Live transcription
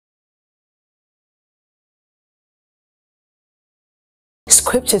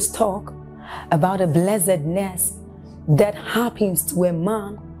Scriptures talk about a blessedness that happens to a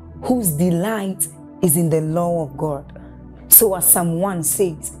man whose delight is in the law of God. So as Psalm 1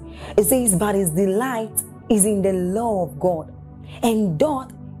 says, it says, but his delight is in the law of God, and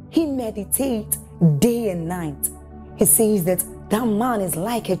doth he meditate day and night. He says that that man is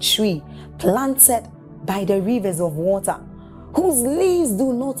like a tree planted by the rivers of water, whose leaves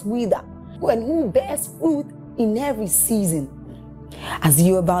do not wither, and who bears fruit in every season. As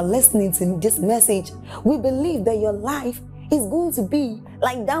you're about listening to this message, we believe that your life is going to be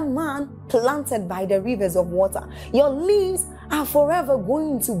like that man planted by the rivers of water. Your leaves are forever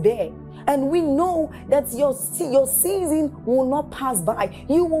going to bear. And we know that your season will not pass by.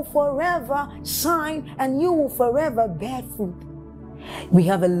 You will forever shine and you will forever bear fruit. We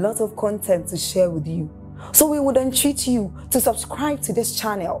have a lot of content to share with you. So we would entreat you to subscribe to this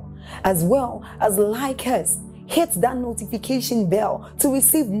channel, as well as like us. Hit that notification bell to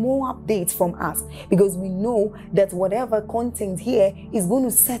receive more updates from us, because we know that whatever content here is going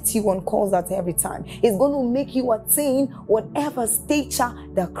to set you on course at every time. It's going to make you attain whatever stature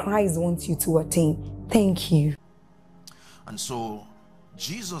that Christ wants you to attain. Thank you. And so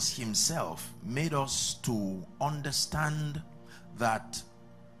Jesus himself made us to understand that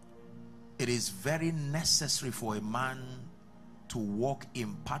it is very necessary for a man to walk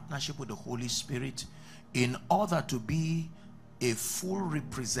in partnership with the Holy Spirit in order to be a full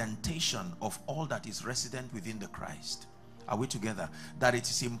representation of all that is resident within the Christ. Are we together? That it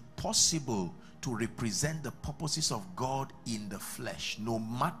is impossible to represent the purposes of God in the flesh, no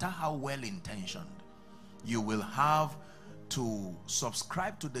matter how well intentioned. You will have to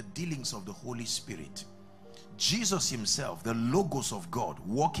subscribe to the dealings of the Holy Spirit. Jesus himself, the Logos of God,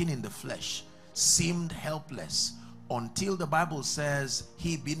 walking in the flesh, seemed helpless until the Bible says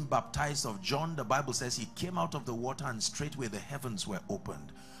he being baptized of John. The Bible says he came out of the water and straightway the heavens were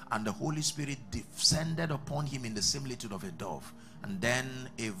opened and the Holy Spirit descended upon him in the similitude of a dove. And then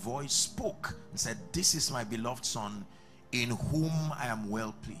a voice spoke and said, this is my beloved Son, in whom I am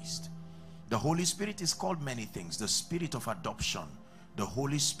well pleased. The Holy Spirit is called many things. The Spirit of adoption. The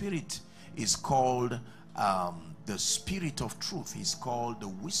Holy Spirit is called the Spirit of truth. He's called the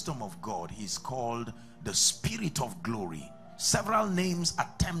wisdom of God. He's called the Spirit of glory. Several names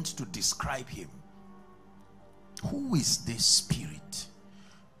attempt to describe him. Who is this Spirit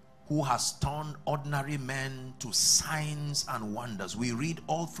who has turned ordinary men to signs and wonders? We read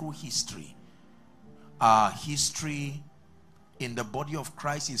all through history. History in the body of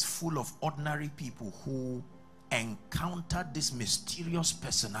Christ is full of ordinary people who encountered this mysterious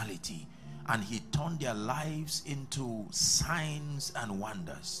personality, and he turned their lives into signs and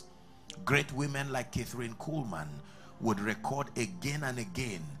wonders. Great women like Catherine Kuhlman would record again and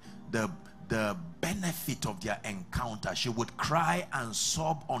again the benefit of their encounter. She would cry and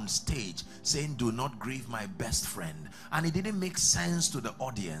sob on stage saying, do not grieve my best friend. And it didn't make sense to the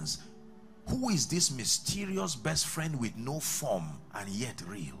audience. Who is this mysterious best friend with no form and yet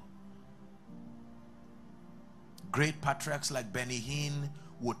real? Great patriarchs like Benny Hinn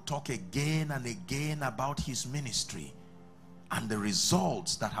would talk again and again about his ministry and the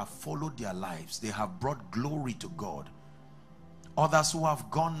results that have followed their lives. They have brought glory to God. Others who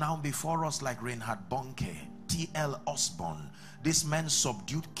have gone now before us, like Reinhard Bonnke, T.L. Osborne, these men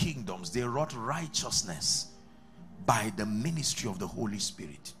subdued kingdoms. They wrought righteousness by the ministry of the Holy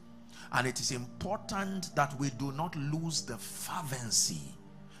Spirit. And it is important that we do not lose the fervency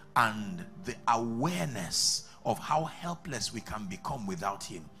and the awareness of how helpless we can become without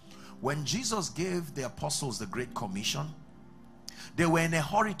him. When Jesus gave the apostles the Great Commission, they were in a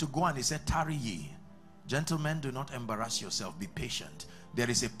hurry to go, and he said, tarry ye. Gentlemen, do not embarrass yourself. Be patient. There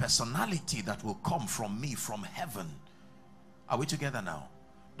is a personality that will come from me, from heaven. Are we together now?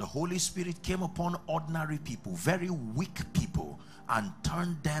 The Holy Spirit came upon ordinary people, very weak people, and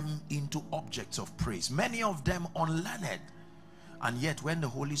turned them into objects of praise. Many of them unlearned. And yet when the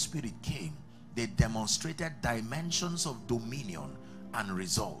Holy Spirit came, they demonstrated dimensions of dominion and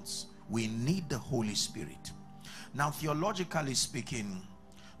results. We need the Holy Spirit. Now, theologically speaking,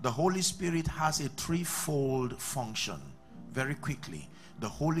 the Holy Spirit has a threefold function. Very quickly, the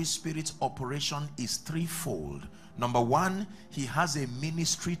Holy Spirit's operation is threefold. Number one, he has a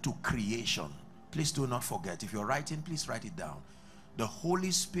ministry to creation. Please do not forget. If you're writing, please write it down. The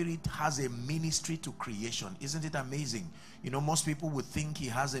Holy Spirit has a ministry to creation. Isn't it amazing? You know, most people would think he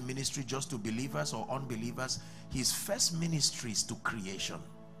has a ministry just to believers or unbelievers. His first ministry is to creation.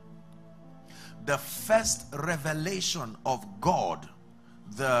 The first revelation of God,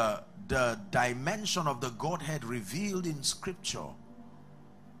 the dimension of the Godhead revealed in Scripture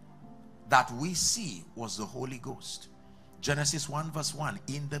that we see, was the Holy Ghost. Genesis 1 verse 1,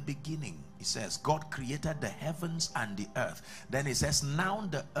 in the beginning, it says, God created the heavens and the earth. Then it says, now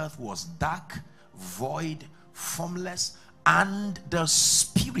the earth was dark, void, formless, and the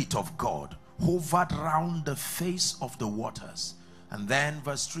Spirit of God hovered round the face of the waters. And then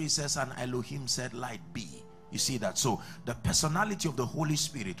verse 3 says, and Elohim said, light be. You see that? So the personality of the Holy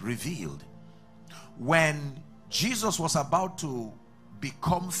Spirit revealed. When Jesus was about to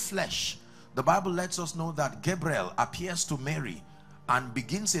become flesh, the Bible lets us know that Gabriel appears to Mary and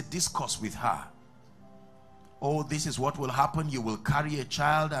begins a discourse with her. Oh, this is what will happen. You will carry a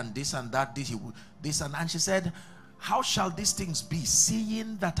child, and this and that, this and she said, how shall these things be,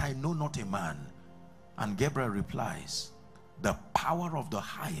 seeing that I know not a man? And Gabriel replies, the power of the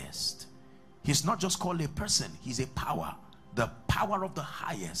highest. He's not just called a person, he's a power. The power of the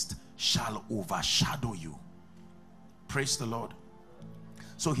highest shall overshadow you. Praise the Lord.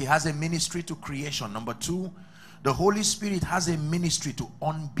 So he has a ministry to creation. Number two, the Holy Spirit has a ministry to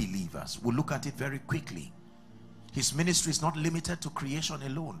unbelievers. We'll look at it very quickly. His ministry is not limited to creation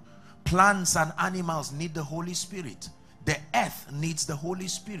alone. Plants and animals need the Holy Spirit. The earth needs the Holy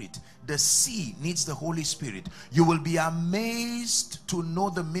Spirit. The sea needs the Holy Spirit. You will be amazed to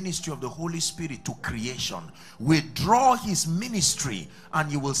know the ministry of the Holy Spirit to creation. Withdraw his ministry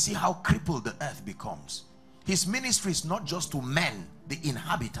and you will see how crippled the earth becomes. His ministry is not just to men, the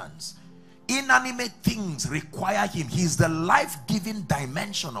inhabitants. Inanimate things require him. He is the life-giving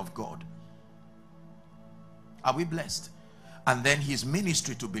dimension of God. Are we blessed? And then his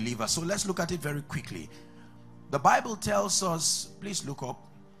ministry to believers. So let's look at it very quickly. The Bible tells us, please look up.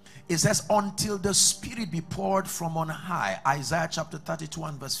 It says, until the Spirit be poured from on high. Isaiah chapter 32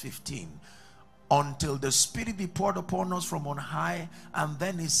 and verse 15. Until the Spirit be poured upon us from on high. And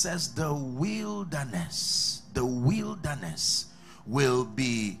then it says, the wilderness will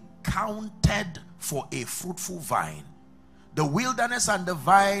be counted for a fruitful vine. The wilderness and the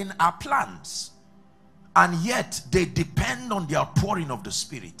vine are plants, and yet they depend on the outpouring of the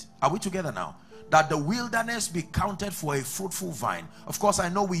Spirit. Are we together now? That the wilderness be counted for a fruitful vine. Of course, I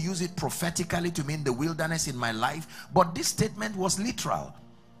know we use it prophetically to mean the wilderness in my life, but this statement was literal.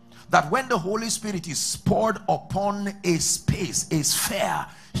 That when the Holy Spirit is poured upon a space, a sphere,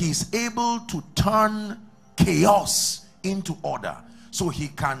 he is able to turn chaos into order. So he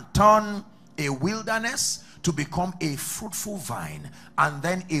can turn a wilderness to become a fruitful vine, and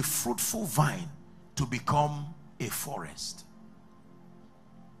then a fruitful vine to become a forest.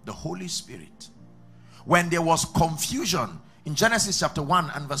 The Holy Spirit. When there was confusion in Genesis chapter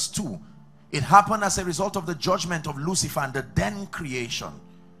 1 and verse 2, it happened as a result of the judgment of Lucifer and the then creation.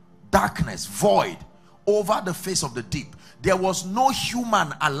 Darkness, void over the face of the deep. There was no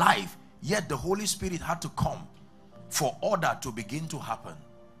human alive, yet the Holy Spirit had to come for order to begin to happen.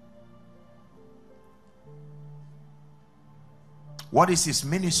 What is his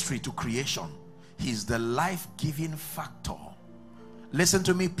ministry to creation? He's the life-giving factor. Listen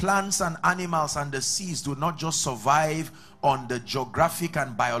to me, plants and animals and the seas do not just survive on the geographic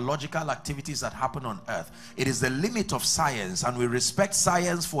and biological activities that happen on earth. It is the limit of science, and we respect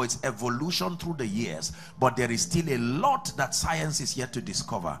science for its evolution through the years, but there is still a lot that science is yet to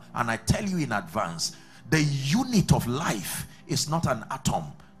discover. And I tell you in advance, the unit of life is not an atom.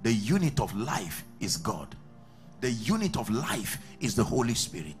 The unit of life is God. The unit of life is the Holy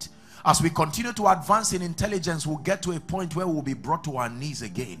Spirit. As we continue to advance in intelligence, we'll get to a point where we'll be brought to our knees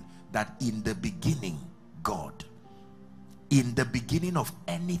again. That in the beginning, God. In the beginning of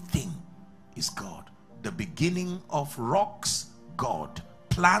anything is God. The beginning of rocks, God.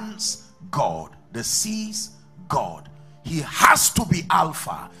 Plants, God. The seas, God. He has to be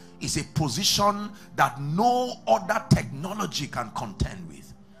Alpha. It's a position that no other technology can contend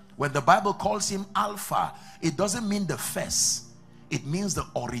with. When the Bible calls him Alpha, it doesn't mean the first. It means the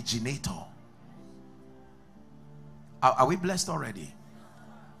originator. Are we blessed already?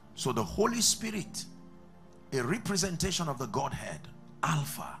 So the Holy Spirit, a representation of the Godhead,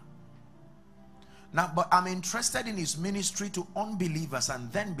 Alpha. Now, but I'm interested in his ministry to unbelievers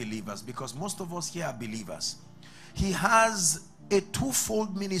and then believers, because most of us here are believers. He has a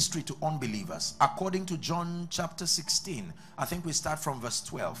twofold ministry to unbelievers. According to John chapter 16, I think we start from verse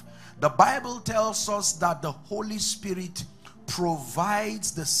 12. The Bible tells us that the Holy Spirit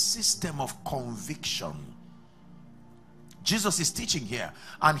provides the system of conviction. Jesus is teaching here,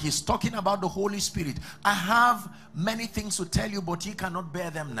 and he's talking about the Holy Spirit. I have many things to tell you, but ye cannot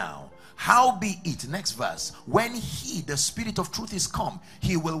bear them now. Howbeit, next verse, when he, the Spirit of truth, is come,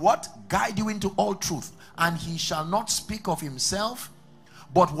 he will what? Guide you into all truth. And he shall not speak of himself,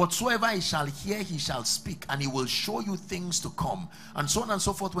 But whatsoever he shall hear, he shall speak, and he will show you things to come, and so on and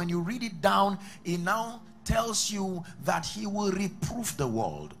so forth. When you read it down, he now tells you that he will reprove the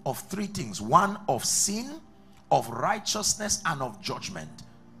world of three things: one, of sin, of righteousness, and of judgment.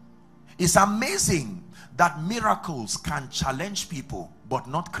 It's amazing that miracles can challenge people but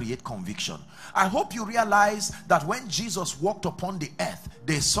not create conviction. I hope you realize that when Jesus walked upon the earth,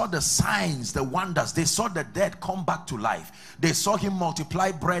 they saw the signs, the wonders. They saw the dead come back to life. They saw him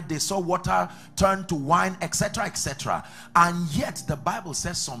multiply bread. They saw water turn to wine, etc., etc. And yet the Bible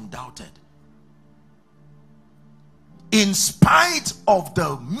says some doubted. In spite of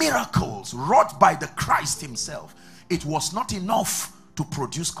the miracles wrought by the Christ himself, it was not enough to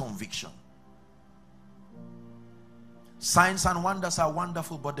produce conviction. Signs and wonders are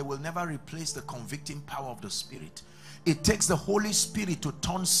wonderful, but they will never replace the convicting power of the Spirit. It takes the Holy Spirit to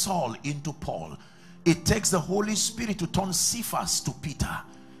turn Saul into Paul. It takes the Holy Spirit to turn Cephas to Peter.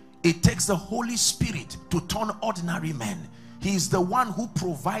 It takes the Holy Spirit to turn ordinary men. He is the one who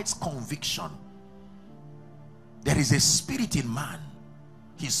provides conviction. There is a spirit in man.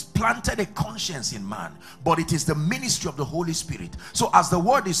 He's planted a conscience in man, but it is the ministry of the Holy Spirit. So as the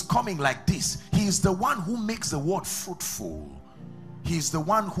word is coming like this, he is the one who makes the word fruitful. He is the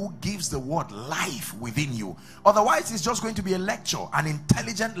one who gives the word life within you. Otherwise, it's just going to be a lecture, an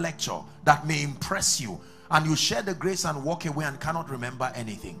intelligent lecture that may impress you, and you share the grace and walk away and cannot remember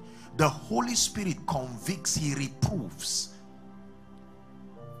anything. The Holy Spirit convicts, he reproves.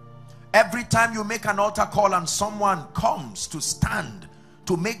 Every time you make an altar call and someone comes to stand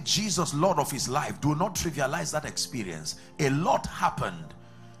to make Jesus Lord of his life, do not trivialize that experience. A lot happened.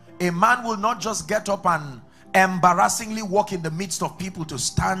 A man will not just get up and embarrassingly walk in the midst of people to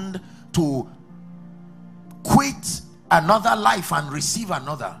stand to quit another life and receive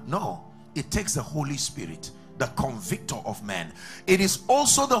another. No, it takes the Holy Spirit, the convictor of men. It is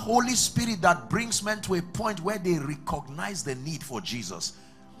also the Holy Spirit that brings men to a point where they recognize the need for Jesus.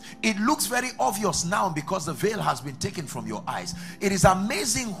 It looks very obvious now because the veil has been taken from your eyes. It is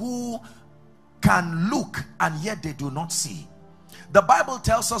amazing who can look and yet they do not see. The Bible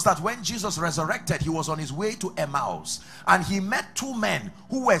tells us that when Jesus resurrected, he was on his way to Emmaus, and he met two men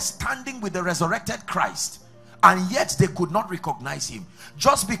who were standing with the resurrected Christ, and yet they could not recognize him.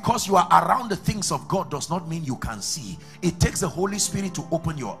 Just because you are around the things of God does not mean you can see. It takes the Holy Spirit to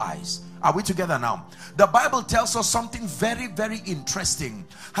open your eyes. Are we together now? The Bible tells us something very, very interesting.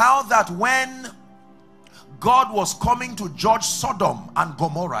 How that when God was coming to judge Sodom and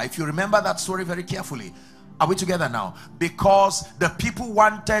Gomorrah, if you remember that story very carefully. Are we together now? Because the people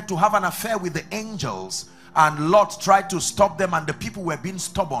wanted to have an affair with the angels, and Lot tried to stop them, and the people were being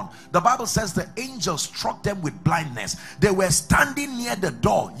stubborn. The Bible says the angels struck them with blindness. They were standing near the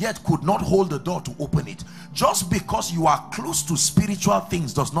door, yet could not hold the door to open it. Just because you are close to spiritual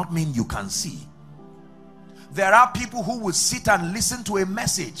things does not mean you can see. There are people who will sit and listen to a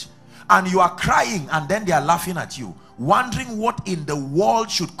message, and you are crying, and then they are laughing at you, wondering what in the world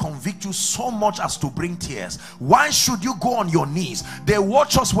should convict you so much as to bring tears. Why should you go on your knees? They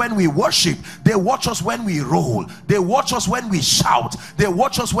watch us when we worship. They watch us when we roll. They watch us when we shout. They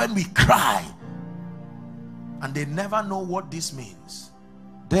watch us when we cry. And they never know what this means.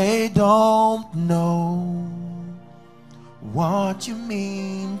 They don't know what you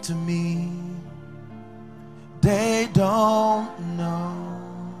mean to me. They don't know.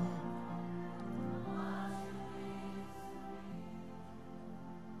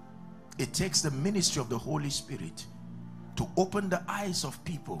 It takes the ministry of the Holy Spirit to open the eyes of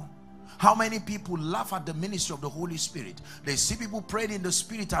people. How many people laugh at the ministry of the Holy Spirit? They see people praying in the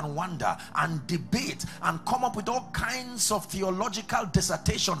Spirit and wonder and debate and come up with all kinds of theological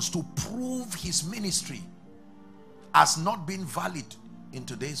dissertations to prove his ministry as not being valid in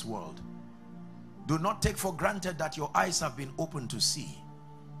today's world. Do not take for granted that your eyes have been opened to see.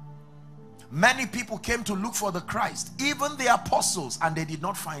 Many people came to look for the Christ, even the apostles, and they did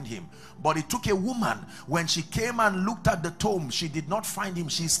not find him. But it took a woman, when she came and looked at the tomb, she did not find him.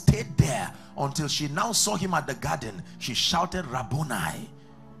 She stayed there until she now saw him at the garden. She shouted, "Rabboni,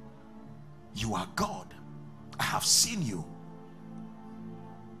 you are God. I have seen you."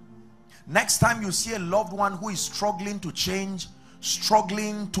 Next time you see a loved one who is struggling to change,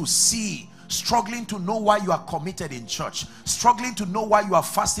 struggling to see, struggling to know why you are committed in church, struggling to know why you are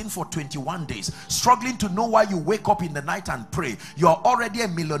fasting for 21 days, struggling to know why you wake up in the night and pray. You are already a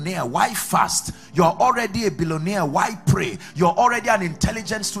millionaire, why fast? You are already a billionaire, why pray? You are already an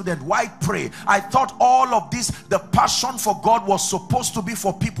intelligent student, why pray? I thought all of this, the passion for God was supposed to be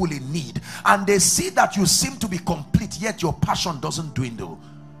for people in need, and they see that you seem to be complete, yet your passion doesn't dwindle.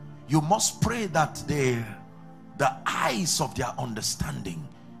 You must pray that they the eyes of their understanding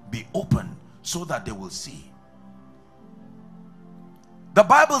be open so that they will see. The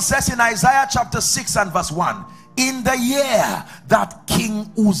Bible says in Isaiah chapter 6 and verse 1, in the year that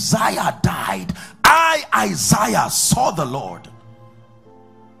King Uzziah died, I, Isaiah, saw the Lord.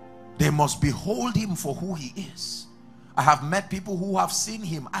 They must behold him for who he is. I have met people who have seen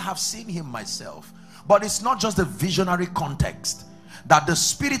him. I have seen him myself. But it's not just a visionary context. That the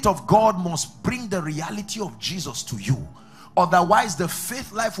Spirit of God must bring the reality of Jesus to you. Otherwise, the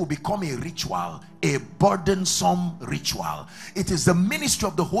faith life will become a ritual, a burdensome ritual. It is the ministry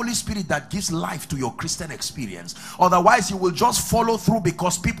of the Holy Spirit that gives life to your Christian experience. Otherwise, you will just follow through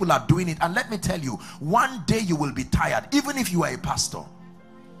because people are doing it. And let me tell you, one day you will be tired, even if you are a pastor.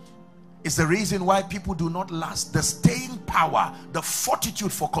 It's the reason why people do not last. The staying power, the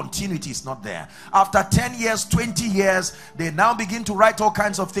fortitude for continuity is not there. After 10 years, 20 years, they now begin to write all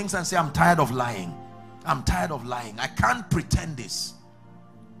kinds of things and say, I'm tired of lying. I'm tired of lying. I can't pretend this.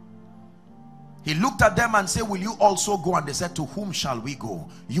 He looked at them and said, will you also go? And they said, to whom shall we go?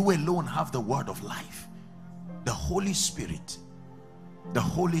 You alone have the word of life. The Holy Spirit. The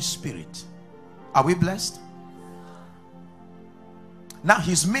Holy Spirit. Are we blessed? Now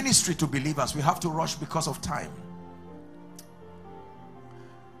his ministry to believers, we have to rush because of time.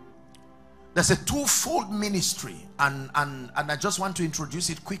 There's a twofold ministry, and I just want to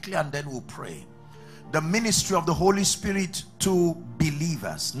introduce it quickly and then we'll pray. The ministry of the Holy Spirit to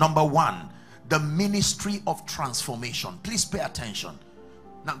believers. Number one, the ministry of transformation. Please pay attention.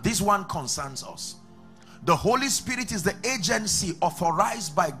 Now this one concerns us. The Holy Spirit is the agency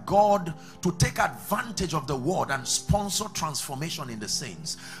authorized by God to take advantage of the word and sponsor transformation in the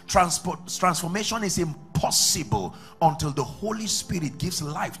saints. Transformation is impossible until the Holy Spirit gives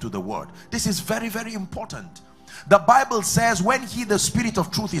life to the word. This is very, very important. The Bible says when he, the Spirit of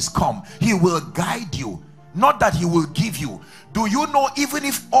truth, is come, he will guide you, not that he will give you. Do you know, even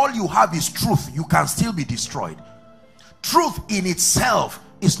if all you have is truth, you can still be destroyed? Truth in itself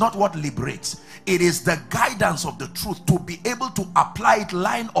is not what liberates. It is the guidance of the truth to be able to apply it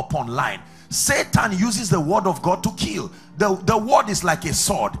line upon line. Satan uses the word of God to kill. The word is like a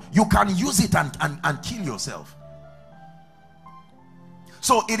sword. You can use it and kill yourself.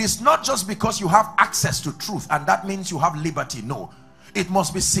 So it is not just because you have access to truth and that means you have liberty. No, it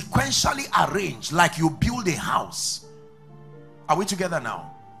must be sequentially arranged like you build a house. Are we together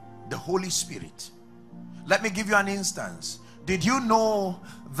now? The Holy Spirit. Let me give you an instance. Did you know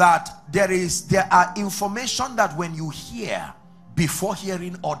that there are information that when you hear, before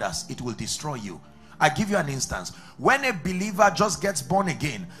hearing others, it will destroy you? I give you an instance. When a believer just gets born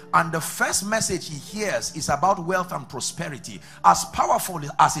again and the first message he hears is about wealth and prosperity, as powerful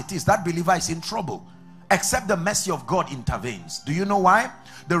as it is, that believer is in trouble, except the mercy of God intervenes. Do you know why?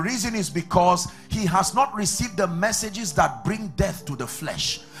 The reason is because he has not received the messages that bring death to the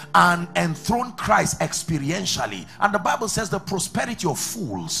flesh and enthrone Christ experientially. And the Bible says the prosperity of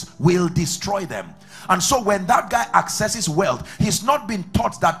fools will destroy them. And so when that guy accesses wealth, he's not been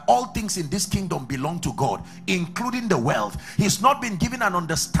taught that all things in this kingdom belong to God, including the wealth. He's not been given an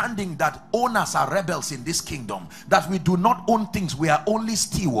understanding that owners are rebels in this kingdom, that we do not own things, we are only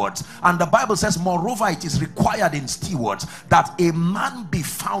stewards. And the Bible says, moreover, it is required in stewards that a man be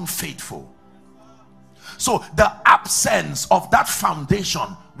found faithful. So the absence of that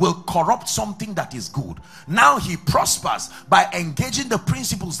foundation will corrupt something that is good. Now he prospers by engaging the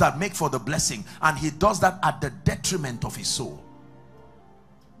principles that make for the blessing, and he does that at the detriment of his soul.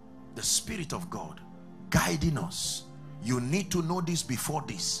 The Spirit of God guiding us. You need to know this before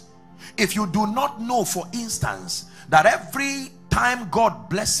this. If you do not know, for instance, that every time God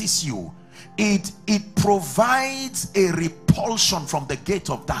blesses you, it provides a repulsion from the gate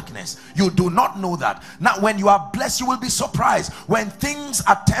of darkness. You do not know that. Now when you are blessed, you will be surprised. When things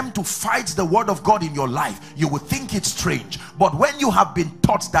attempt to fight the word of God in your life, you will think it's strange. But when you have been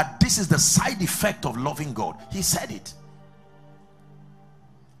taught that this is the side effect of loving God, he said it.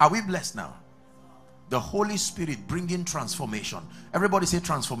 Are we blessed now? The Holy Spirit bringing transformation. Everybody say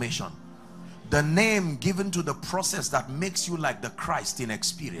transformation. The name given to the process that makes you like the Christ in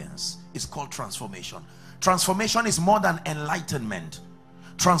experience is called transformation. Transformation is more than enlightenment.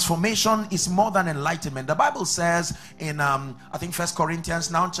 Transformation is more than enlightenment. The Bible says in I think 1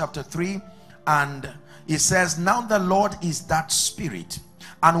 Corinthians now chapter 3, and it says, now the Lord is that Spirit,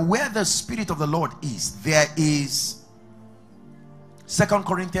 and where the Spirit of the Lord is, there is 2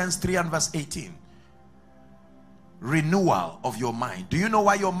 Corinthians 3 and verse 18. Renewal of your mind. Do you know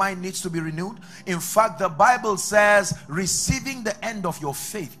why your mind needs to be renewed? In fact, the Bible says receiving the end of your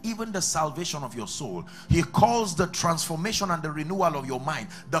faith, even the salvation of your soul. He calls the transformation and the renewal of your mind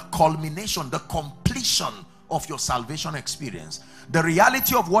the culmination, the completion of your salvation experience. The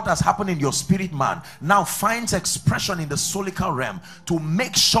reality of what has happened in your spirit man now finds expression in the soulical realm to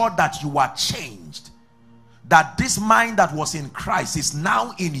make sure that you are changed. That this mind that was in Christ is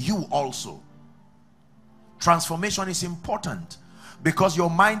now in you also. Transformation is important because your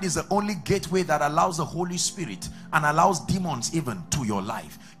mind is the only gateway that allows the Holy Spirit and allows demons even to your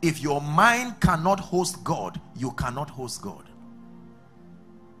life. If your mind cannot host God, you cannot host God.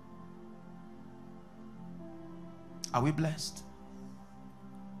 Are we blessed?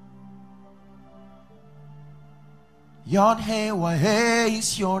 Yod Hey Wah Hey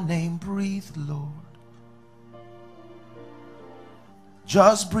is your name. Breathe, Lord.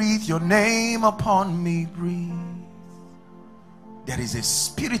 Just breathe your name upon me. Breathe. There is a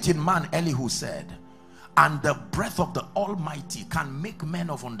spirit in man, Elihu said, and the breath of the Almighty can make men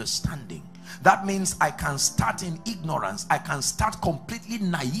of understanding. That means I can start in ignorance. I can start completely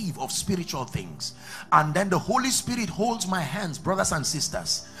naive of spiritual things. And then the Holy Spirit holds my hands, brothers and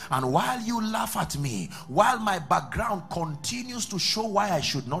sisters. And while you laugh at me, while my background continues to show why I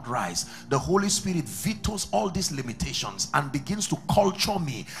should not rise, the Holy Spirit vetoes all these limitations and begins to culture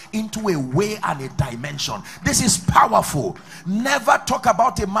me into a way and a dimension. This is powerful. Never talk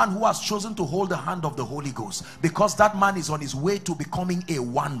about a man who has chosen to hold the hand of the Holy Ghost, because that man is on his way to becoming a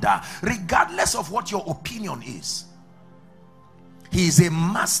wonder, regardless of what your opinion is. He is a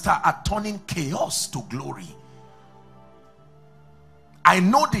master at turning chaos to glory. I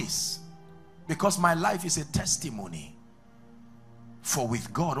know this because my life is a testimony. For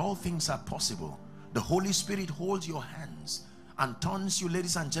with God all things are possible. The Holy Spirit holds your hands and turns you,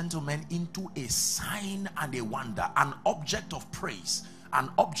 ladies and gentlemen, into a sign and a wonder, an object of praise, an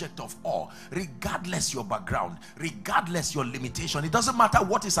object of awe, regardless your background, regardless your limitation. It doesn't matter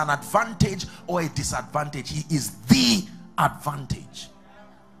what is an advantage or a disadvantage. He is the advantage.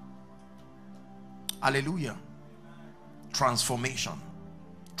 Hallelujah. Transformation.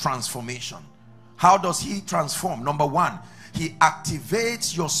 Transformation. How does he transform? Number one, he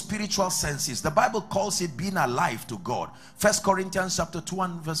activates your spiritual senses. The Bible calls it being alive to God. 1 Corinthians chapter 2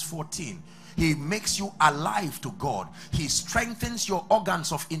 and verse 14. He makes you alive to God. He strengthens your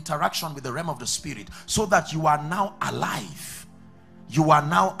organs of interaction with the realm of the spirit so that you are now alive. You are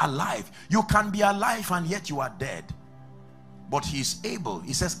now alive. You can be alive and yet you are dead. But he is able.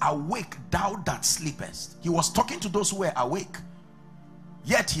 He says, awake thou that sleepest. He was talking to those who were awake.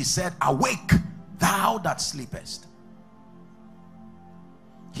 Yet he said, awake thou that sleepest.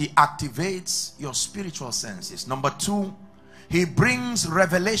 He activates your spiritual senses. Number two, he brings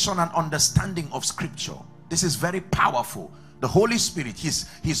revelation and understanding of scripture. This is very powerful. The Holy Spirit,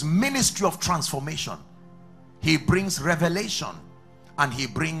 his ministry of transformation. He brings revelation and he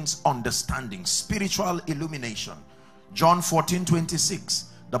brings understanding, spiritual illumination. John 14:26,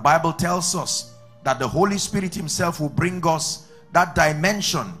 the Bible tells us that the Holy Spirit himself will bring us that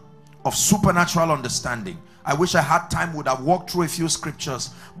dimension of supernatural understanding. I wish I had time, would have walked through a few scriptures,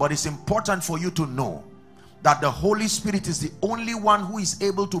 but it's important for you to know that the Holy Spirit is the only one who is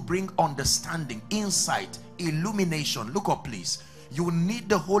able to bring understanding, insight, illumination. Look up, please. You need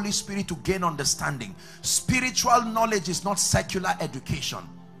the Holy Spirit to gain understanding. Spiritual knowledge is not secular education.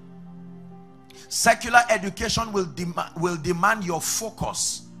 Secular education will demand your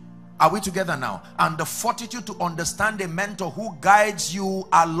focus. Are we together now? And the fortitude to understand a mentor who guides you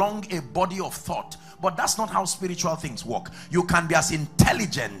along a body of thought. But that's not how spiritual things work. You can be as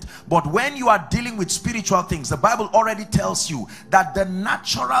intelligent, but when you are dealing with spiritual things, the Bible already tells you that the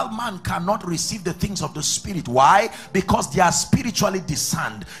natural man cannot receive the things of the spirit. Why? Because they are spiritually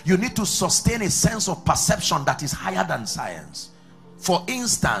discerned. You need to sustain a sense of perception that is higher than science. For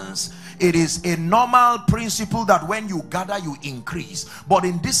instance, it is a normal principle that when you gather, you increase. But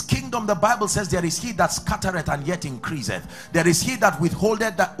in this kingdom, the Bible says, there is he that scattereth and yet increaseth. There is he that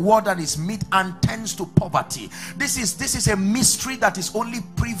withholdeth that word that is meat and tends to poverty. This is a mystery that is only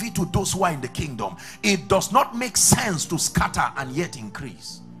privy to those who are in the kingdom. It does not make sense to scatter and yet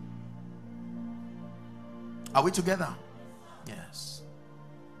increase. Are we together? Yes.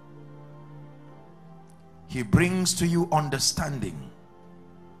 He brings to you understanding.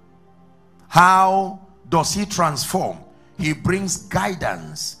 How does he transform? He brings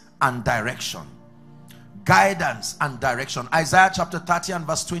guidance and direction. Guidance and direction. Isaiah chapter 30 and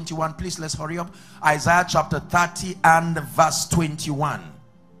verse 21. Please, let's hurry up. Isaiah chapter 30 and verse 21.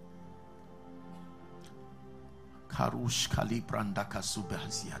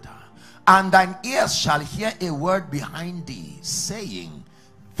 And thine ears shall hear a word behind thee, saying,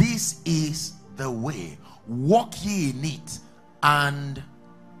 this is the way, walk ye in it. And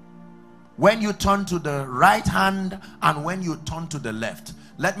when you turn to the right hand and when you turn to the left,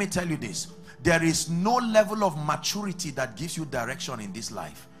 let me tell you this, there is no level of maturity that gives you direction in this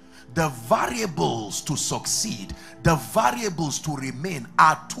life. The variables to succeed, the variables to remain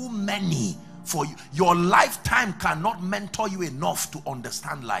are too many for you. Your lifetime cannot mentor you enough to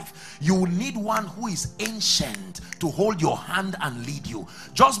understand life. You need one who is ancient to hold your hand and lead you.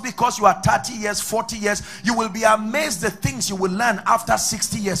 Just because you are 30 years, 40 years, you will be amazed the things you will learn after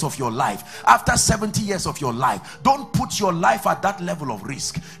 60 years of your life, after 70 years of your life. Don't put your life at that level of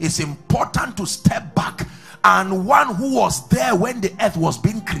risk. It's important to step back. And one who was there when the earth was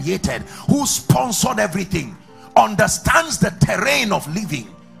being created, who sponsored everything, understands the terrain of living.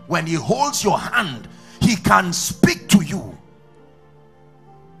 When he holds your hand, he can speak to you.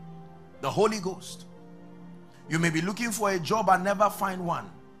 The Holy Ghost. You may be looking for a job and never find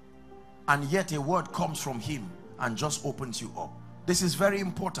one, and yet a word comes from him and just opens you up. This is very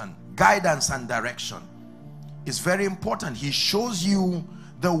important. Guidance and direction is very important. He shows you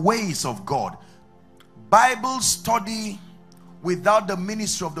the ways of God. Bible study without the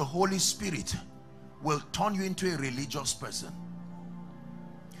ministry of the Holy Spirit will turn you into a religious person.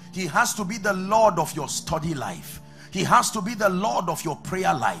 He has to be the Lord of your study life. He has to be the Lord of your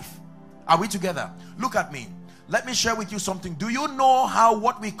prayer life. Are we together? Look at me. Let me share with you something. Do you know how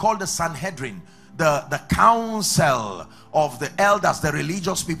what we call the Sanhedrin, the council of the elders, the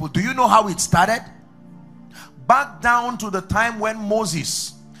religious people, do you know how it started? Back down to the time when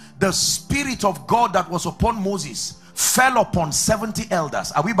Moses, the Spirit of God that was upon Moses, fell upon 70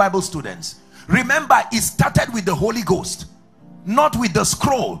 elders. Are we Bible students? Remember, it started with the Holy Ghost, not with the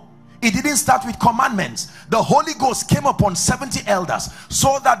scroll. It didn't start with commandments. The Holy Ghost came upon 70 elders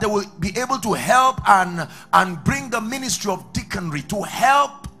so that they will be able to help and bring the ministry of deaconry to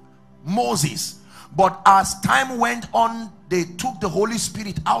help Moses. But as time went on, they took the Holy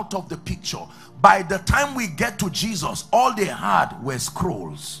Spirit out of the picture. By the time we get to Jesus, all they had were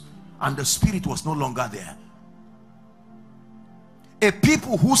scrolls, and the Spirit was no longer there. A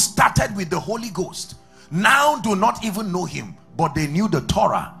people who started with the Holy Ghost now do not even know him, but they knew the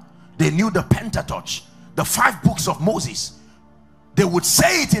Torah, they knew the Pentateuch, the 5 books of Moses. They would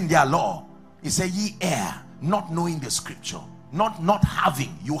say it in their law. He said, ye err, not knowing the scripture. Not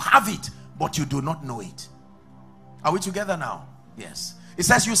having. You have it, but you do not know it. Are we together now? Yes. It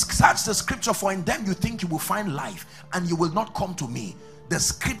says, you search the scripture, for in them you think you will find life, and you will not come to me. The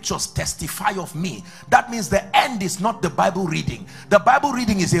scriptures testify of me. That means the end is not the Bible reading. The Bible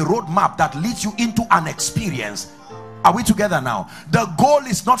reading is a roadmap that leads you into an experience. Are we together now? The goal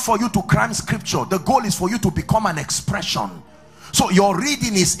is not for you to cram scripture. The goal is for you to become an expression. So your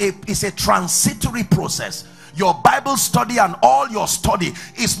reading is a transitory process. Your Bible study and all your study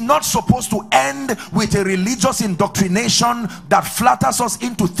is not supposed to end with a religious indoctrination that flatters us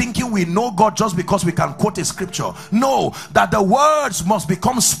into thinking we know God just because we can quote a scripture. No, that the words must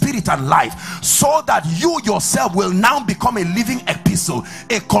become spirit and life, so that you yourself will now become a living epistle,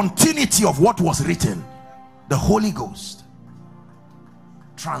 a continuity of what was written. The Holy Ghost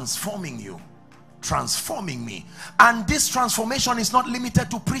transforming you, transforming me. And this transformation is not limited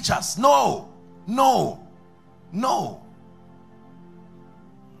to preachers. No.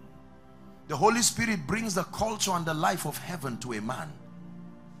 The Holy Spirit brings the culture and the life of heaven to a man.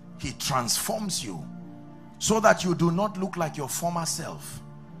 He transforms you so that you do not look like your former self.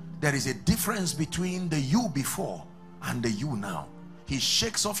 There is a difference between the you before and the you now. He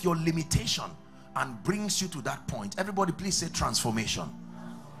shakes off your limitation and brings you to that point. Everybody please say transformation.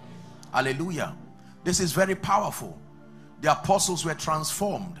 Hallelujah. This is very powerful. The apostles were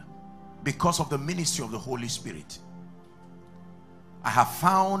transformed because of the ministry of the Holy Spirit. I have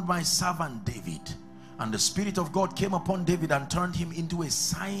found my servant David, and the Spirit of God came upon David and turned him into a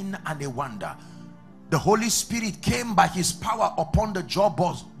sign and a wonder. The Holy Spirit came by his power upon the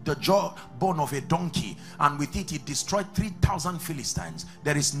jawbone of a donkey, and with it he destroyed 3,000 Philistines.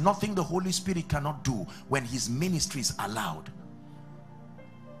 There is nothing the Holy Spirit cannot do when his ministry is allowed.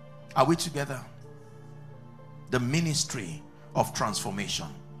 Are we together? The ministry of transformation.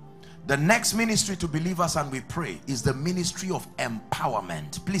 The next ministry to believers, and we pray, is the ministry of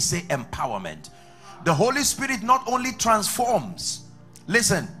empowerment. Please say empowerment. The Holy Spirit not only transforms,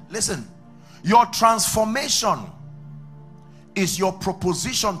 listen, your transformation is your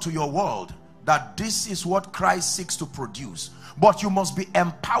proposition to your world that this is what Christ seeks to produce, but you must be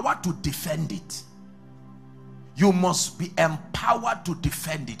empowered to defend it. You must be empowered to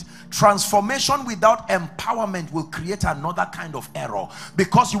defend it. Transformation without empowerment will create another kind of error,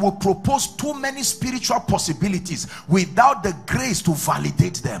 because you will propose too many spiritual possibilities without the grace to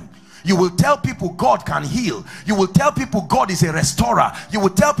validate them. You will tell people God can heal. You will tell people God is a restorer. You will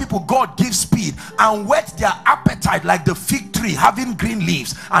tell people God gives speed, and whet their appetite like the fig tree having green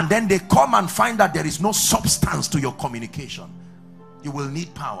leaves, and then they come and find that there is no substance to your communication. You will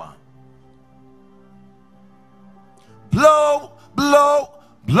need power. Blow, blow,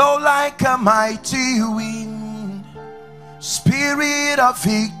 blow like a mighty wind, Spirit of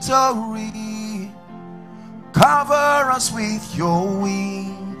victory, cover us with your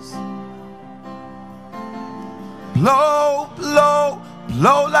wings. Blow, blow,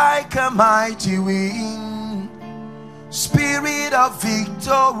 blow like a mighty wind, Spirit of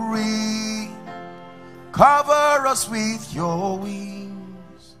victory, cover us with your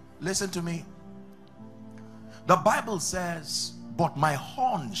wings. Listen to me. The Bible says, but my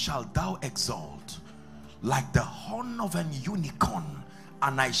horn shalt thou exalt like the horn of an unicorn,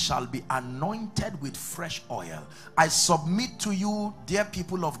 and I shall be anointed with fresh oil. I submit to you, dear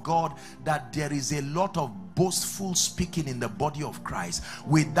people of God, that there is a lot of boastful speaking in the body of Christ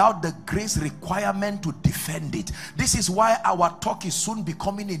without the grace requirement to defend it. This is why our talk is soon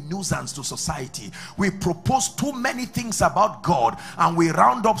becoming a nuisance to society. We propose too many things about God, and we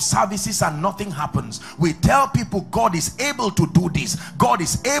round up services and nothing happens. We tell people God is able to do this, God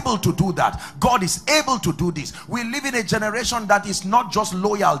is able to do that, God is able to do this. We live in a generation that is not just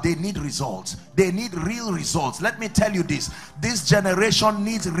loyal, they need results. They need real results. Let me tell you this generation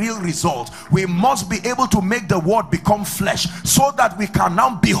needs real results. We must be able to make the word become flesh so that we can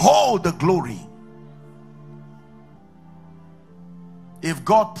now behold the glory. If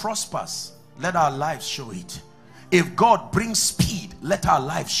God prospers, let our lives show it. If God brings speed, let our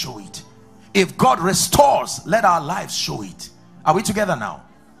lives show it. If God restores, let our lives show it. Are we together now?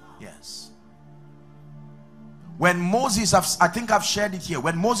 Yes. When Moses, I think I've shared it here,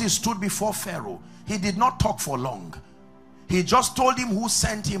 when Moses stood before Pharaoh, he did not talk for long. He just told him who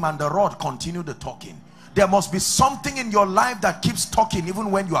sent him, and the rod continued the talking. There must be something in your life that keeps talking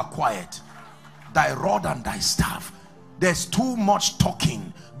even when you are quiet. Thy rod and thy staff. There's too much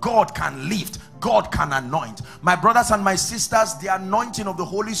talking. God can lift, God can anoint. My brothers and my sisters, the anointing of the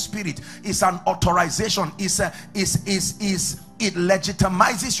Holy Spirit is an authorization, it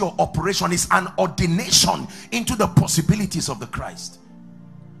legitimizes your operation. It's an ordination into the possibilities of the Christ.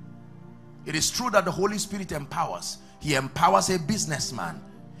 It is true that the Holy Spirit empowers. He empowers a businessman,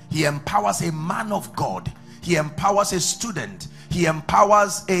 he empowers a man of God, he empowers a student, he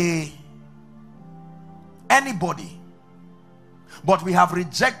empowers anybody. But we have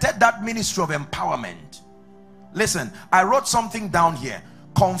rejected that ministry of empowerment. Listen, I wrote something down here.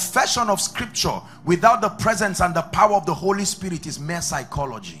 Confession of scripture without the presence and the power of the Holy Spirit is mere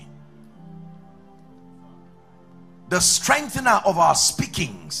psychology. The strengthener of our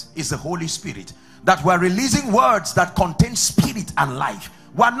speakings is the Holy Spirit. That we're releasing words that contain spirit and life.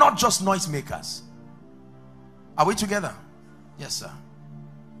 We're not just noisemakers. Are we together? Yes, sir.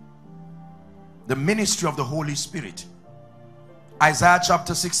 The ministry of the Holy Spirit. Isaiah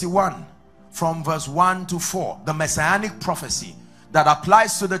chapter 61 from verse 1 to 4. The messianic prophecy that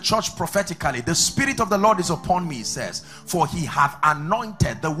applies to the church prophetically. The Spirit of the Lord is upon me, he says, for he hath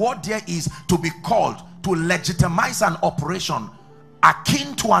anointed. The word there is to be called, to legitimize an operation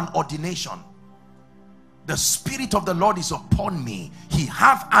akin to an ordination. The Spirit of the Lord is upon me, he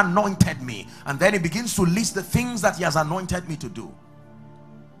hath anointed me. And then he begins to list the things that he has anointed me to do.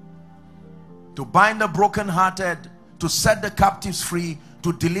 To bind the brokenhearted, to set the captives free,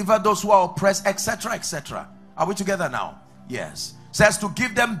 to deliver those who are oppressed, etc., etc. Are we together now? Yes. Says to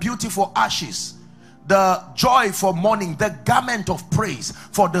give them beauty for ashes, the joy for mourning, the garment of praise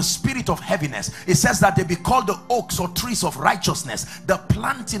for the spirit of heaviness. It says that they be called the oaks or trees of righteousness, the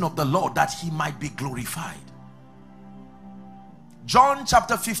planting of the Lord, that he might be glorified. John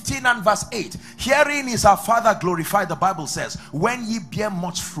chapter 15 and verse 8. Herein is our Father glorified, the Bible says, when ye bear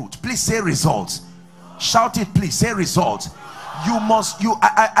much fruit. Please say results. Shout it, please. Say results.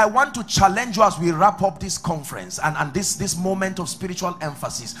 I want to challenge you as we wrap up this conference and this moment of spiritual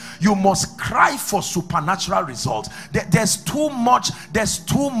emphasis. You must cry for supernatural results. There's too much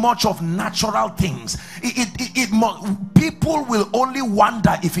of natural things. People will only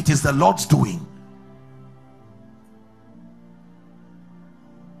wonder if it is the Lord's doing.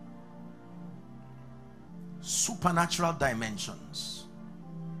 Supernatural dimensions.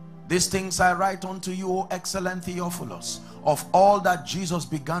 These things I write unto you, O excellent Theophilus, of all that Jesus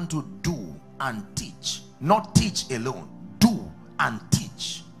began to do and teach. Not teach alone, do and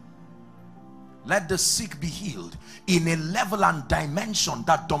teach. Let the sick be healed in a level and dimension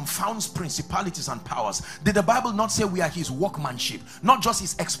that dumbfounds principalities and powers. Did the Bible not say we are his workmanship? Not just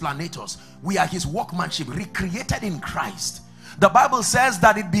his explanators. We are his workmanship, recreated in Christ. The Bible says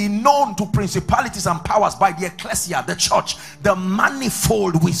that it be known to principalities and powers by the ecclesia, the church, the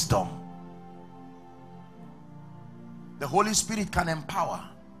manifold wisdom. The Holy Spirit can empower.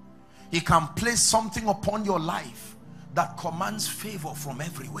 He can place something upon your life that commands favor from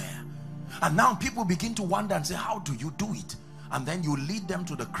everywhere. And now people begin to wonder and say, how do you do it? And then you lead them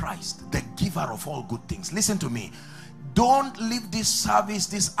to the Christ, the giver of all good things. Listen to me. Don't leave this service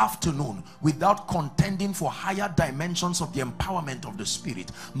this afternoon without contending for higher dimensions of the empowerment of the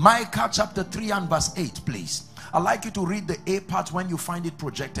Spirit. Micah chapter 3 and verse 8, please. I'd like you to read the A part when you find it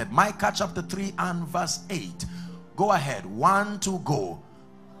projected. Micah chapter 3 and verse 8. Go ahead. 1, 2, go.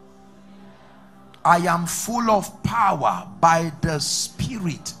 I am full of power by the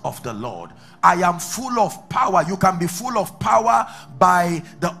Spirit of the Lord. I am full of power. You can be full of power by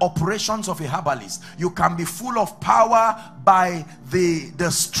the operations of a herbalist. You can be full of power by the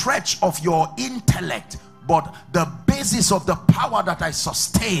stretch of your intellect. But the basis of the power that I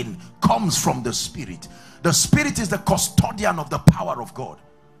sustain comes from the Spirit. The Spirit is the custodian of the power of God.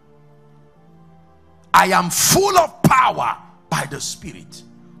 I am full of power by the Spirit.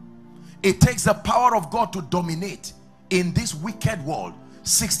 It takes the power of God to dominate in this wicked world.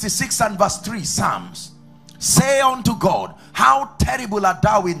 66 and verse 3, Psalms. Say unto God, how terrible art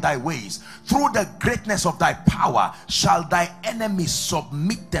thou in thy ways. Through the greatness of thy power shall thy enemies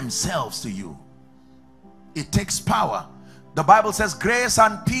submit themselves to you. It takes power. The Bible says, grace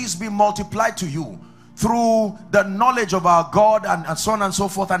and peace be multiplied to you through the knowledge of our God, and so on and so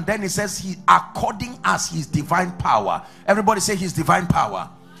forth. And then it says, he according as his divine power. Everybody say his divine power.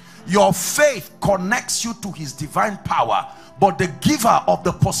 Your faith connects you to his divine power, but the giver of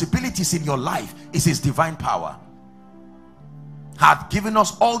the possibilities in your life is his divine power. Hath given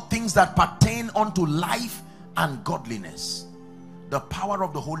us all things that pertain unto life and godliness. The power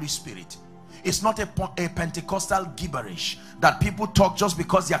of the Holy Spirit. It's not a Pentecostal gibberish that people talk just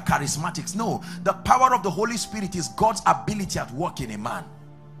because they are charismatics. No, the power of the Holy Spirit is God's ability at work in a man.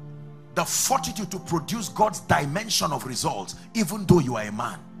 The fortitude to produce God's dimension of results even though you are a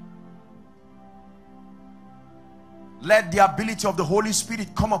man. Let the ability of the Holy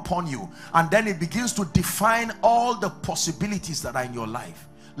Spirit come upon you, and then it begins to define all the possibilities that are in your life.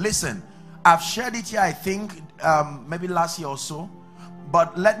 Listen, I've shared it here, I think maybe last year or so,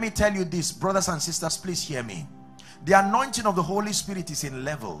 but let me tell you this, brothers and sisters, please hear me. The anointing of the Holy Spirit is in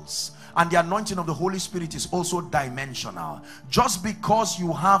levels, and the anointing of the Holy Spirit is also dimensional. Just because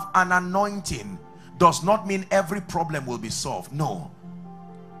you have an anointing does not mean every problem will be solved. No.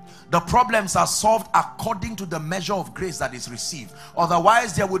 The problems are solved according to the measure of grace that is received.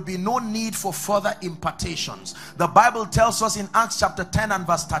 Otherwise, there would be no need for further impartations. The Bible tells us in Acts chapter 10 and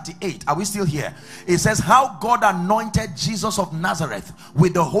verse 38. Are we still here? It says, how God anointed Jesus of Nazareth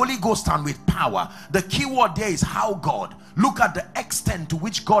with the Holy Ghost and with power. The key word there is how God. Look at the extent to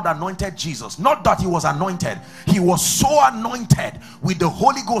which God anointed Jesus. Not that he was anointed. He was so anointed with the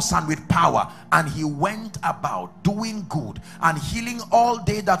Holy Ghost and with power. And he went about doing good and healing all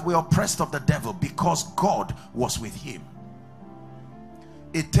they that were oppressed of the devil, because God was with him.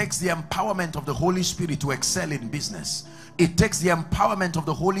 It takes the empowerment of the Holy Spirit to excel in business. It takes the empowerment of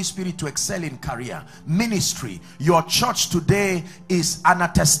the Holy Spirit to excel in career, ministry. Your church today is an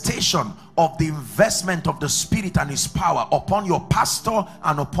attestation of the investment of the Spirit and his power upon your pastor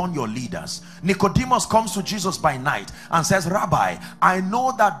and upon your leaders. Nicodemus comes to Jesus by night and says, Rabbi, I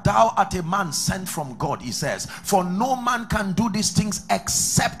know that thou art a man sent from God. He says, for no man can do these things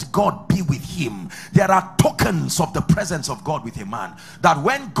except God be with him. There are tokens of the presence of God with a man, that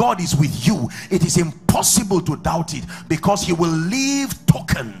when God is with you, it is impossible to doubt it, because he will leave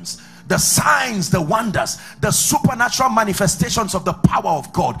tokens, the signs, the wonders, the supernatural manifestations of the power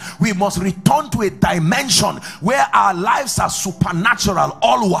of God. We must return to a dimension where our lives are supernatural,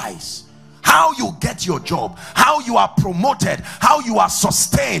 all-wise. How you get your job, how you are promoted, how you are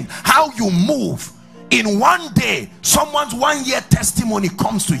sustained, how you move. In one day, someone's 1 year testimony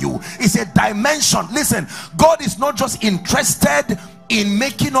comes to you. It's a dimension. Listen, God is not just interested in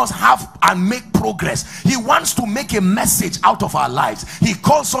making us have and make progress. He wants to make a message out of our lives. He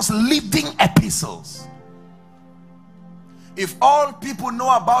calls us living epistles. If all people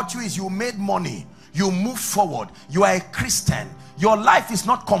know about you is you made money, you move forward, you are a Christian, your life is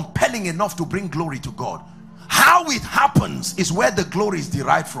not compelling enough to bring glory to God. How it happens is where the glory is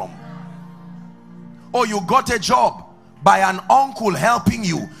derived from. Oh, you got a job by an uncle helping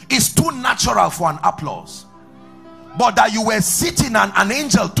you. It's too natural for an applause. But that you were sitting and an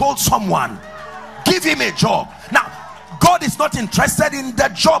angel told someone, give him a job. Now, God is not interested in the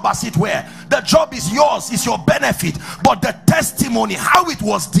job as it were. The job is yours, it's your benefit. But the testimony, how it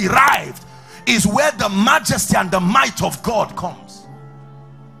was derived, is where the majesty and the might of God comes.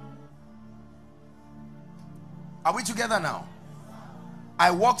 Are we together now? I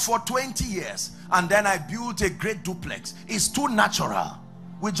worked for 20 years and then I built a great duplex. It's too natural.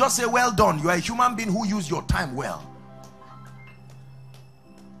 We just say, well done. You are a human being who used your time well.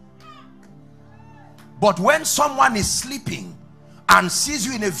 But when someone is sleeping and sees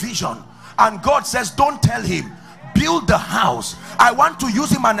you in a vision and God says, don't tell him, build the house. I want to use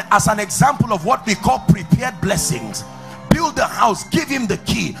him as an example of what we call prepared blessings. Build the house, give him the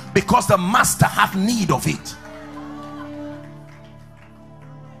key, because the master hath need of it.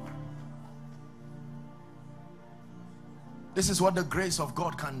 This is what the grace of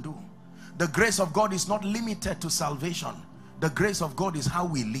God can do. The grace of God is not limited to salvation. The grace of God is how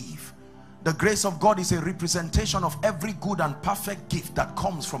we live. The grace of God is a representation of every good and perfect gift that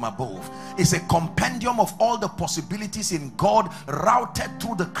comes from above. It's a compendium of all the possibilities in God routed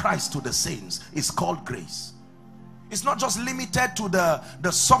through the Christ to the saints. It's called grace. It's not just limited to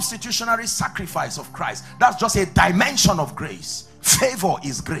the substitutionary sacrifice of Christ. That's just a dimension of grace. Favor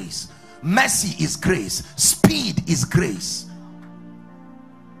is grace. Mercy is grace. Speed is grace.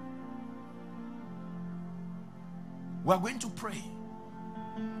 We're going to pray.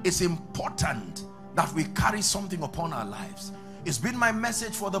 It's important that we carry something upon our lives. It's been my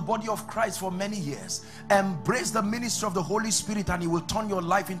message for the body of Christ for many years. Embrace the ministry of the Holy Spirit and he will turn your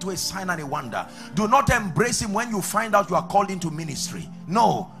life into a sign and a wonder. Do not embrace him when you find out you are called into ministry.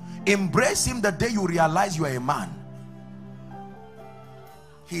 No, embrace him the day you realize you are a man.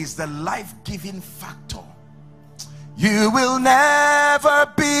 He is the life-giving factor. You will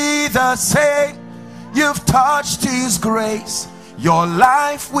never be the same. You've touched his grace. Your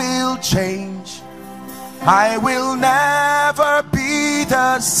life will change. I will never be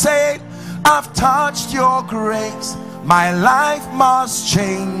the same. I've touched your grace. My life must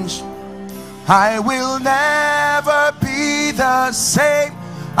change. I will never be the same.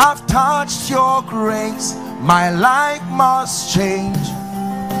 I've touched your grace. My life must change.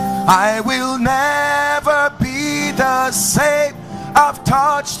 I will never be the same. I've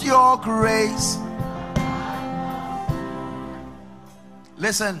touched your grace.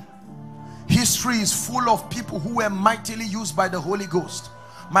 Listen, history is full of people who were mightily used by the Holy Ghost.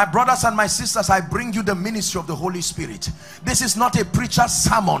 My brothers and my sisters, I bring you the ministry of the Holy Spirit. This is not a preacher's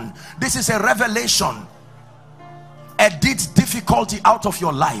sermon. This is a revelation. Edit difficulty out of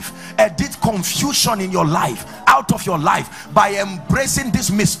your life. Edit confusion in your life out of your life by embracing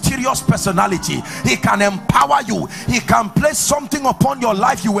this mysterious personality. He can empower you. He can place something upon your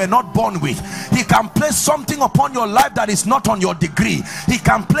life you were not born with. He can place something upon your life that is not on your degree. He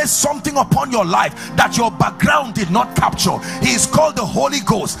can place something upon your life that your background did not capture. He is called the Holy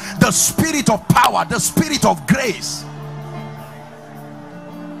Ghost, the Spirit of power, the Spirit of grace.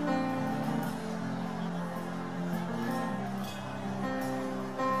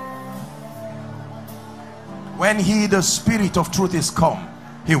 When he, the Spirit of truth, is come,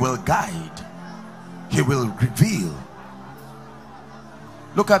 he will guide, he will reveal.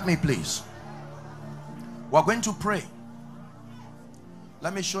 Look at me, please. We're going to pray.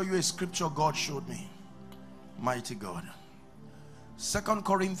 Let me show you a scripture God showed me. Mighty God. 2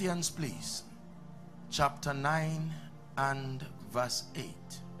 Corinthians, please, chapter 9 and verse 8.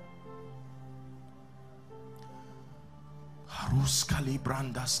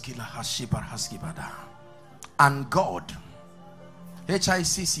 And God,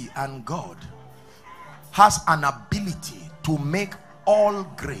 HICC, and God has an ability to make all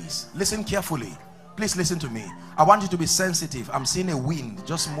grace. Listen carefully. Please listen to me. I want you to be sensitive. I'm seeing a wind.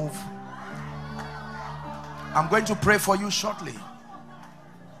 Just move. I'm going to pray for you shortly.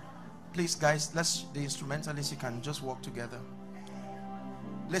 Please, guys, the instrumentalists, you can just work together.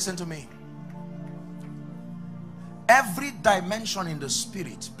 Listen to me. Every dimension in the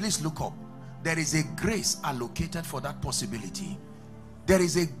spirit, please look up. There is a grace allocated for that possibility. There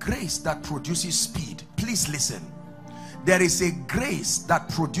is a grace that produces speed. Please listen. There is a grace that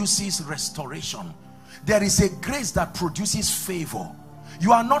produces restoration. There is a grace that produces favor.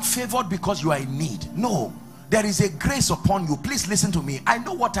 You are not favored because you are in need. No, there is a grace upon you. Please listen to me. I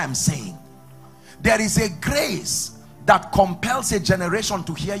know what I'm saying. There is a grace that compels a generation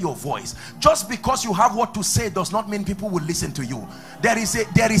to hear your voice. Just because you have what to say does not mean people will listen to you. There is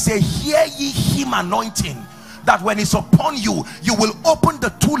a hear ye him anointing, that when it's upon you, you will open the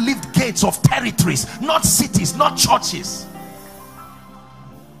two-leaved gates of territories, not cities, not churches.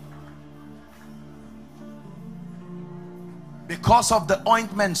 Because of the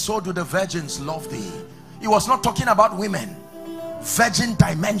ointment, so do the virgins love thee. He was not talking about women. Virgin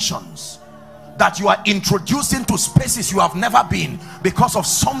dimensions. that you are introduced into spaces you have never been because of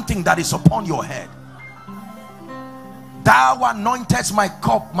something that is upon your head. Thou anointest my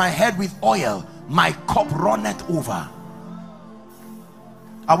cup, my head with oil, my cup runneth over.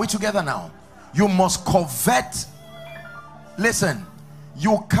 Are we together now? You must covet. Listen,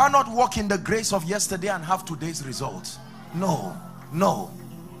 you cannot walk in the grace of yesterday and have today's results. No, no,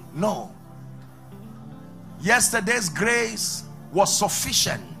 no. Yesterday's grace was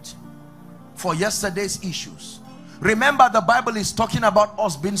sufficient for yesterday's issues. Remember, the Bible is talking about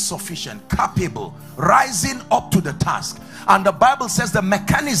us being sufficient, capable, rising up to the task. And the Bible says the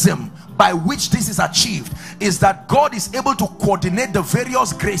mechanism by which this is achieved is that God is able to coordinate the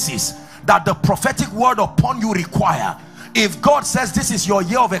various graces that the prophetic word upon you require. If God says this is your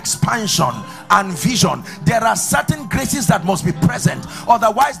year of expansion and vision, there are certain graces that must be present.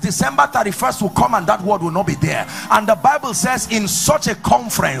 Otherwise, December 31st will come and that word will not be there. And the Bible says in such a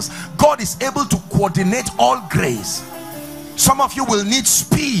conference, God is able to coordinate all grace. Some of you will need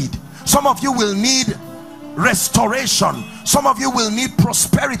speed. Some of you will need restoration. Some of you will need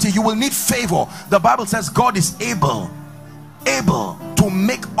prosperity. You will need favor. The Bible says God is able to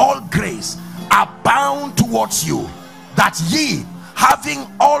make all grace abound towards you, that ye, having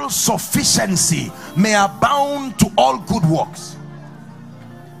all sufficiency, may abound to all good works.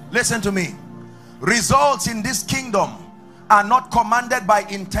 Listen to me. Results in this kingdom are not commanded by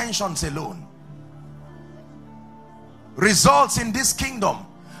intentions alone. Results in this kingdom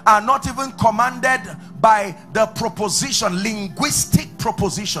are not even commanded by the proposition, linguistic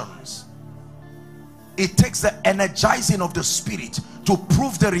propositions. It takes the energizing of the Spirit to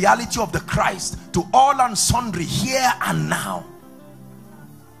prove the reality of the Christ to all and sundry here and now.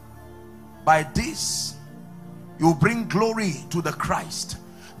 By this you bring glory to the Christ.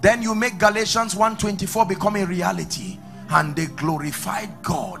 Then you make Galatians 1:24 become a reality. And they glorified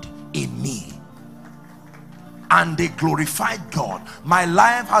God in me. And they glorified God. My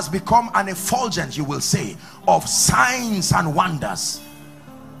life has become an effulgence, you will say, of signs and wonders.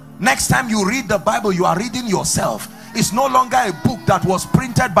 Next time you read the Bible, you are reading yourself. It's no longer a book that was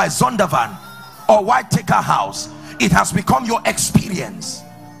printed by Zondervan or Whitaker House. It has become your experience.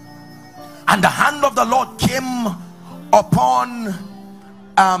 And the hand of the Lord came upon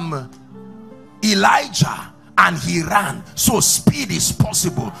Elijah and he ran. So speed is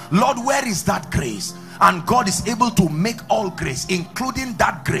possible. Lord, where is that grace? And God is able to make all grace, including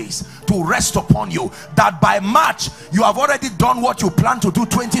that grace, to rest upon you, that by March you have already done what you plan to do.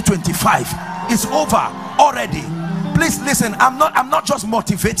 2025 is over already. Please listen, I'm not just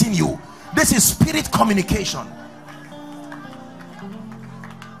motivating you. This is spirit communication.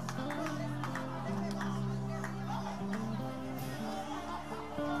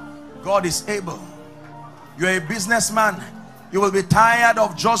 God is able. You're a businessman. You will be tired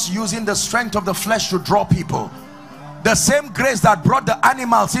of just using the strength of the flesh to draw people. The same grace that brought the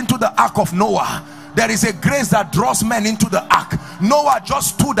animals into the ark of Noah, there is a grace that draws men into the ark. Noah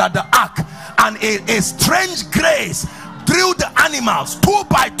just stood at the ark and a strange grace drew the animals 2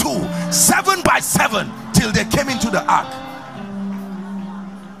 by 2, 7 by 7 till they came into the ark.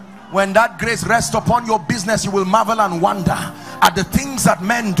 When that grace rests upon your business, you will marvel and wonder at the things that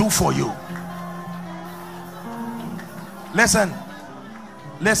men do for you. Listen,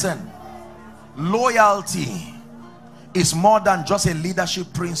 loyalty is more than just a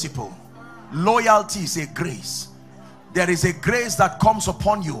leadership principle. Loyalty is a grace. There is a grace that comes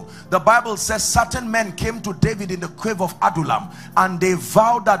upon you. The Bible says certain men came to David in the cave of Adullam and they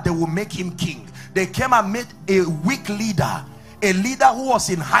vowed that they will make him king. They came and met a weak leader, a leader who was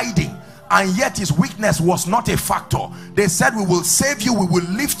in hiding, and yet his weakness was not a factor. They said, we will save you, we will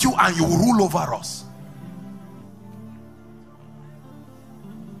lift you, and you will rule over us.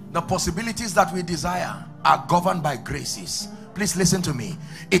 The possibilities that we desire are governed by graces. Please listen to me.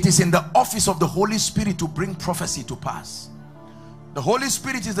 It is in the office of the Holy Spirit to bring prophecy to pass. The Holy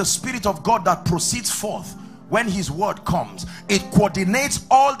Spirit is the Spirit of God that proceeds forth when his word comes. It coordinates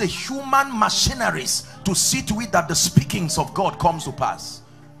all the human machineries to see to it that the speakings of God comes to pass.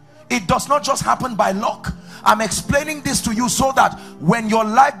 It does not just happen by luck. I'm explaining this to you so that when your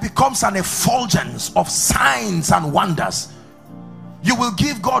life becomes an effulgence of signs and wonders, you will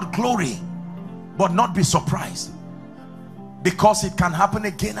give God glory but not be surprised, because it can happen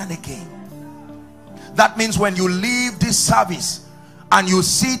again and again. That means when you leave this service and you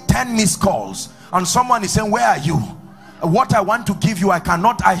see 10 missed calls and someone is saying, where are you? What I want to give you,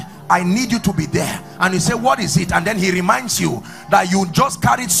 I need you to be there. And you say, what is it? And then he reminds you that you just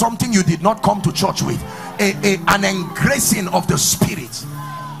carried something you did not come to church with, an engracing of the Spirit.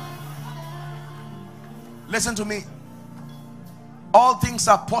 Listen to me. All things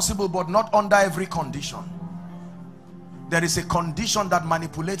are possible, but not under every condition. There is a condition that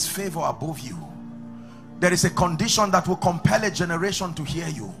manipulates favor above you. There is a condition that will compel a generation to hear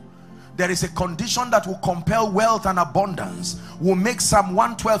you. There is a condition that will compel wealth and abundance, will make Psalm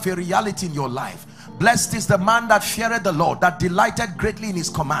 112 a reality in your life. Blessed is the man that feared the Lord, that delighted greatly in his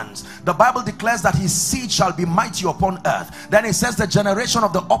commands. The Bible declares that his seed shall be mighty upon earth. Then it says the generation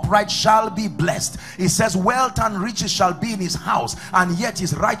of the upright shall be blessed. It says wealth and riches shall be in his house, and yet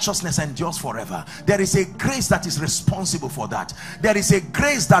his righteousness endures forever. There is a grace that is responsible for that. There is a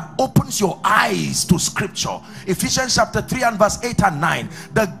grace that opens your eyes to scripture. Ephesians chapter 3 and verse 8 and 9.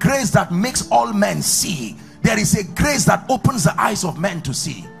 The grace that makes all men see. There is a grace that opens the eyes of men to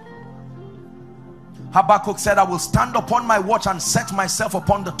see. Habakkuk said, I will stand upon my watch and set myself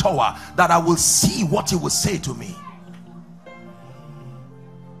upon the tower, that I will see what he will say to me.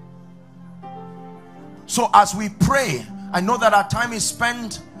 So as we pray, I know that our time is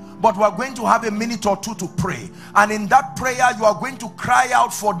spent, but we're going to have a minute or two to pray. And in that prayer, you are going to cry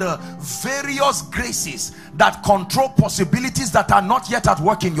out for the various graces that control possibilities that are not yet at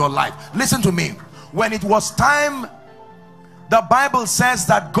work in your life. Listen to me. When it was time, the Bible says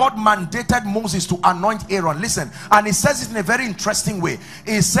that God mandated Moses to anoint Aaron. Listen, and it says it in a very interesting way.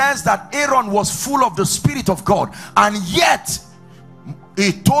 It says that Aaron was full of the Spirit of God, and yet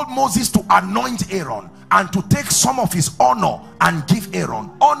he told Moses to anoint Aaron and to take some of his honor and give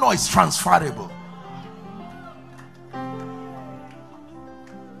Aaron. Honor is transferable.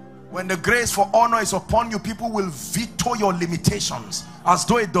 When the grace for honor is upon you, people will veto your limitations as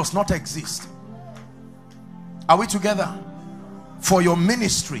though it does not exist. Are we together? For your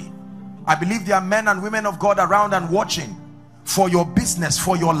ministry, I believe there are men and women of God around and watching. For your business,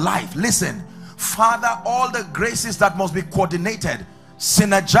 for your life, listen, Father, all the graces that must be coordinated,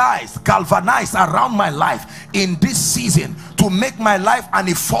 synergized, galvanized around my life in this season to make my life an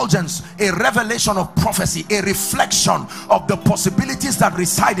effulgence, a revelation of prophecy, a reflection of the possibilities that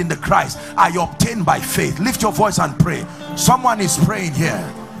reside in the Christ, I obtain by faith. Lift your voice and pray. Someone is praying here.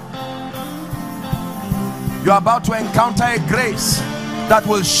 You're about to encounter a grace that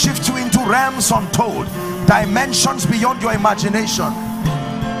will shift you into realms untold, dimensions beyond your imagination.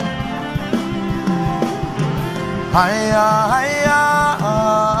 Hiya,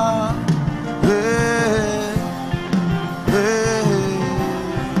 hiya, hey, hey.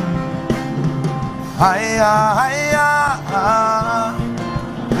 Hiya, hiya,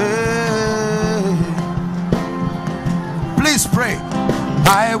 hey. Please pray.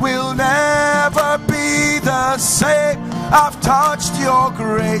 I will never be the same. I've touched your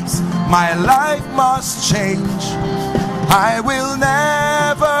grace. My life must change. I will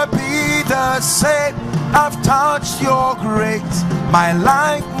never be the same. I've touched your grace. My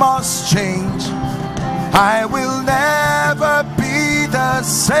life must change. I will never be the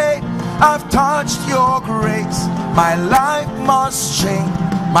same. I've touched your grace. My life must change.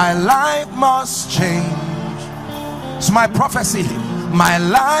 My life must change. It's my prophecy. My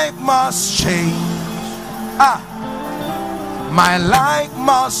life must change. My life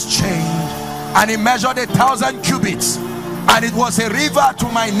must change. And he measured 1,000 cubits, and it was a river to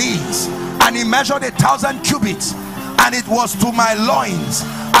my knees. And he measured 1,000 cubits, and it was to my loins.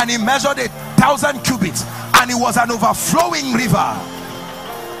 And he measured 1,000 cubits, and it was an overflowing river.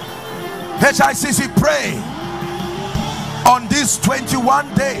 HICC, pray on these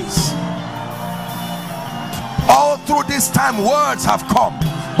 21 days. All through this time words have come,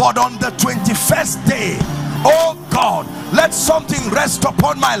 but on the 21st day, oh God, let something rest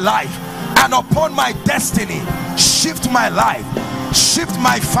upon my life and upon my destiny. Shift my life, shift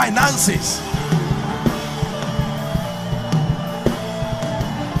my finances.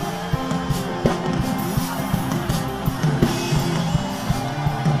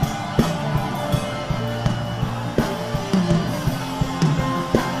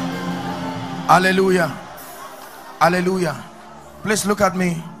 Hallelujah. Hallelujah. Please look at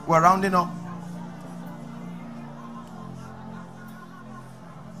me. We're rounding up.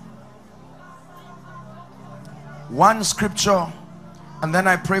 One scripture, and then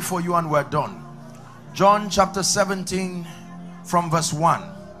I pray for you and we're done. John chapter 17 from verse 1.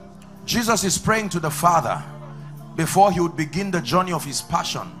 Jesus is praying to the Father before he would begin the journey of his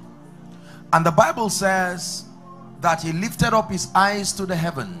passion. And the Bible says that he lifted up his eyes to the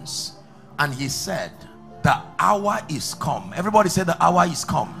heavens and he said, the hour is come. Everybody say, the hour is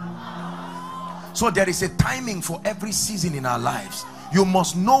come. So there is a timing for every season in our lives. You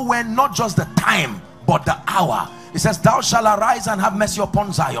must know when, not just the time, but the hour. It says, thou shalt arise and have mercy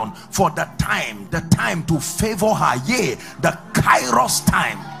upon Zion, for the time to favor her, yea, the Kairos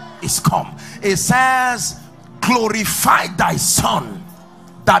time is come. It says, glorify thy son,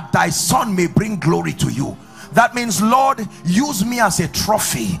 that thy son may bring glory to you. That means, Lord, use me as a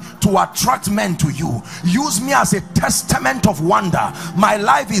trophy to attract men to you. Use me as a testament of wonder. My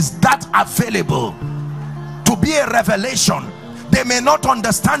life is that available to be a revelation. They may not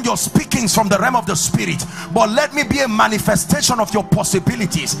understand your speakings from the realm of the spirit, but let me be a manifestation of your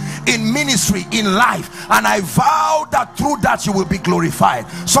possibilities in ministry, in life, and I vow that through that you will be glorified.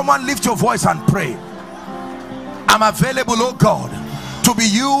 Someone lift your voice and pray. I'm available, oh God, to be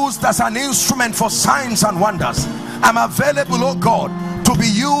used as an instrument for signs and wonders. I'm available, oh God, to be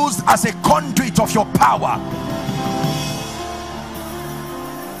used as a conduit of your power.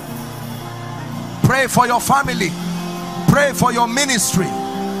 Pray for your family. Pray for your ministry.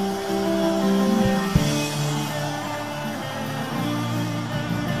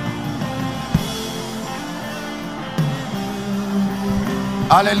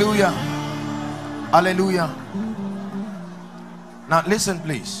 Hallelujah. Hallelujah. Now listen,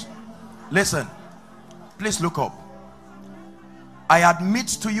 please. Listen. Please look up. I admit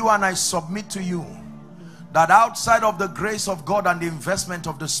to you and I submit to you that outside of the grace of God and the investment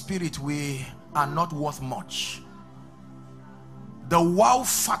of the Spirit, we are not worth much. The wow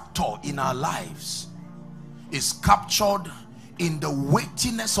factor in our lives is captured in the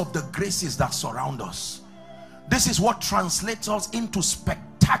weightiness of the graces that surround us. This is what translates us into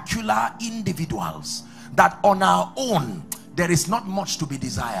spectacular individuals that on our own there is not much to be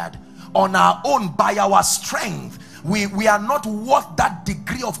desired. On our own, by our strength, we are not worth that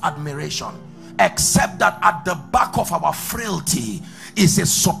degree of admiration, except that at the back of our frailty is a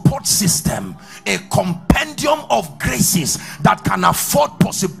support system, a compendium of graces that can afford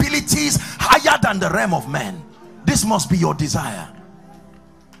possibilities higher than the realm of men. This must be your desire.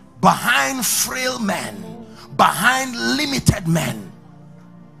 Behind frail men, behind limited men,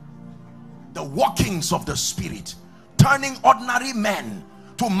 the workings of the Spirit, turning ordinary men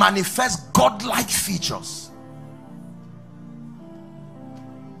to manifest godlike features.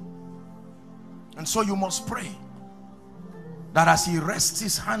 And so you must pray that as he rests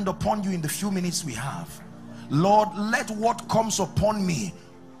his hand upon you in the few minutes we have, Lord, let what comes upon me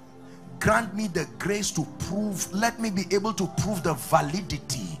grant me the grace to prove, let me be able to prove the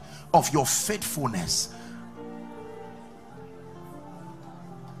validity of your faithfulness.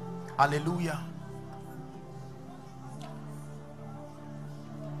 Hallelujah.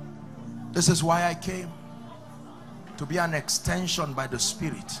 This is why I came, to be an extension by the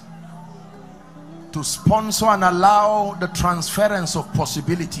Spirit, to sponsor and allow the transference of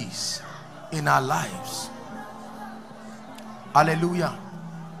possibilities in our lives. Hallelujah.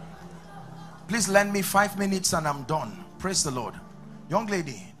 Please lend me 5 minutes and I'm done. Praise the Lord. Young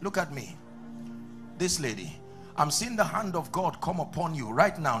lady, look at me. This lady, I'm seeing the hand of God come upon you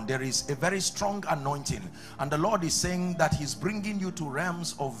right now. There is a very strong anointing, and the Lord is saying that he's bringing you to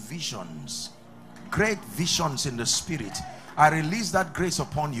realms of visions, great visions in the Spirit. I release that grace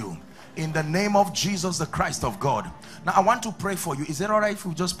upon you in the name of Jesus the Christ of God. Now I want to pray for you. Is it all right if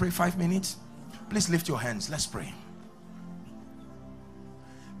we just pray 5 minutes? Please lift your hands. Let's pray.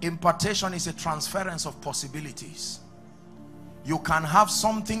 Impartation is a transference of possibilities. You can have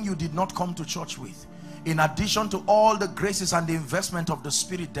something you did not come to church with. In addition to all the graces and the investment of the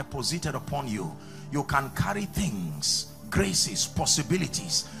Spirit deposited upon you, you can carry things, graces,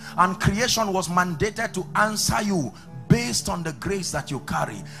 possibilities. And creation was mandated to answer you based on the grace that you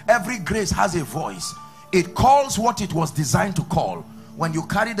carry. Every grace has a voice. It calls what it was designed to call. When you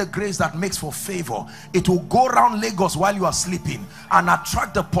carry the grace that makes for favor, it will go around Lagos while you are sleeping and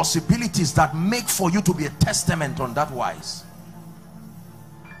attract the possibilities that make for you to be a testament on that wise.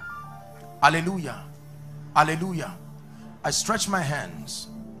 Hallelujah. Hallelujah. I stretch my hands.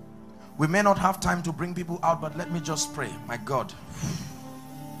 We may not have time to bring people out, but let me just pray. My God,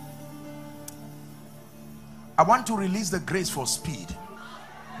 I want to release the grace for speed.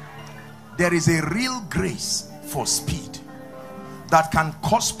 There is a real grace for speed that can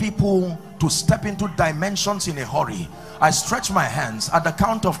cause people to step into dimensions in a hurry. I stretch my hands at the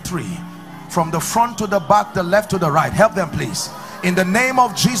count of 3, from the front to the back, the left to the right. Help them, please. In the name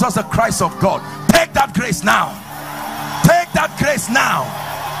of Jesus the Christ of God, take that grace now. Take that grace now.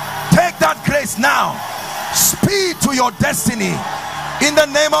 Take that grace now. Speed to your destiny. In the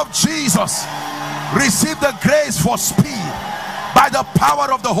name of Jesus, receive the grace for speed by the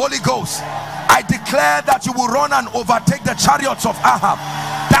power of the Holy Ghost. I declare that you will run and overtake the chariots of Ahab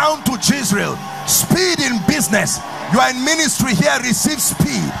down to Jezreel. Speed in business. You are in ministry here. Receive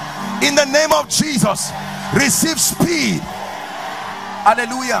speed. In the name of Jesus, receive speed.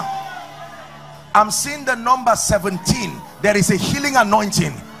 Hallelujah. I'm seeing the number 17. There is a healing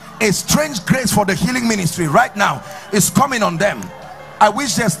anointing, A strange grace for the healing ministry right now is coming on them. I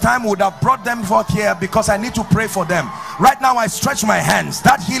wish there's time, would have brought them forth here, because I need to pray for them. Right now I stretch my hands.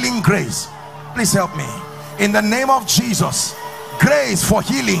 That healing grace, please help me. In the name of Jesus, grace for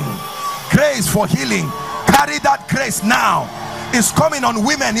healing, grace for healing. Carry that grace now. It's coming on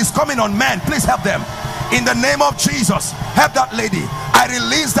women, it's coming on men. Please help them. In the name of Jesus, help that lady. I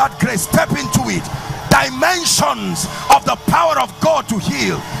release that grace. Step into it. Dimensions of the power of God to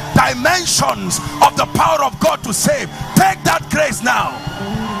heal, dimensions of the power of God to save. Take that grace now.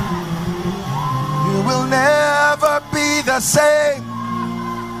 You will never be the same.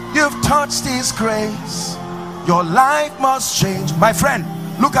 You've touched His grace. Your life must change. My friend,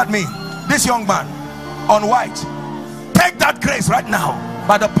 look at me. This young man on white, take that grace right now.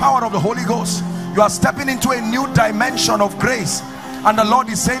 By the power of the Holy Ghost, you are stepping into a new dimension of grace. And the Lord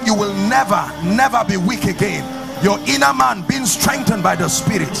is saying you will never be weak again. Your inner man being strengthened by the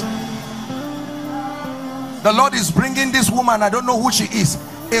Spirit. The Lord is bringing this woman, I don't know who she is,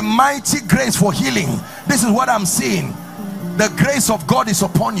 a mighty grace for healing. This is what I'm seeing. The grace of God is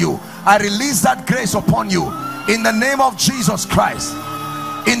upon you. I release that grace upon you in the name of Jesus Christ.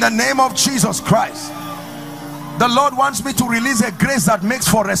 In the name of Jesus Christ. The Lord wants me to release a grace that makes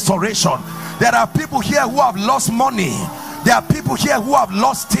for restoration. There are people here who have lost money. There are people here who have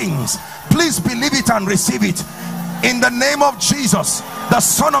lost things. Please believe it and receive it. In the name of Jesus, the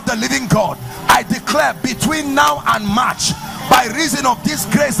Son of the living God, I declare between now and March, by reason of this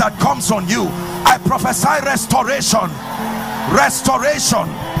grace that comes on you, I prophesy restoration. Restoration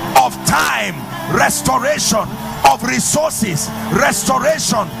of time, restoration of resources,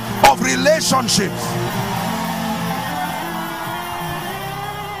 restoration of relationships.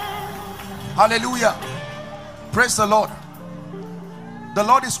 Hallelujah. Praise the Lord. The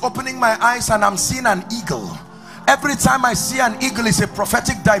Lord is opening my eyes and I'm seeing an eagle. Every time I see an eagle, is a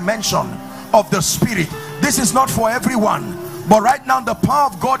prophetic dimension of the Spirit. This is not for everyone, but right now the power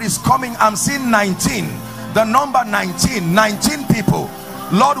of God is coming. I'm seeing 19, the number 19 people.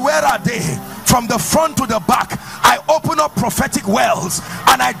 Lord, where are they? From the front to the back, I open up prophetic wells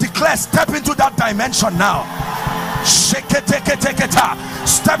and I declare, step into that dimension now. Step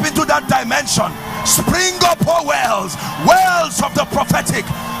into that dimension. Spring up, oh wells, wells of the prophetic,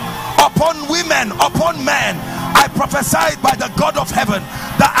 upon women, upon men. I prophesied by the God of heaven,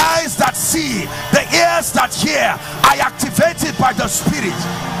 the eyes that see, the ears that hear, I activate it by the Spirit.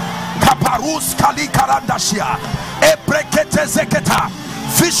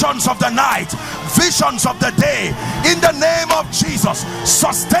 Visions of the night, visions of the day, in the name of Jesus.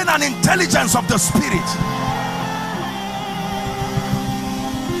 Sustain an intelligence of the Spirit.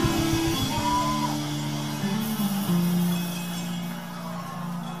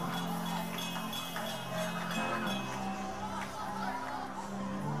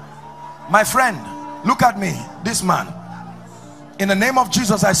 My friend, look at me. This man, in the name of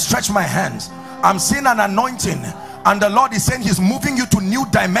Jesus, I stretch my hands. I'm seeing an anointing, and the Lord is saying He's moving you to new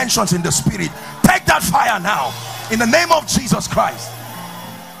dimensions in the Spirit. Take that fire now in the name of Jesus Christ.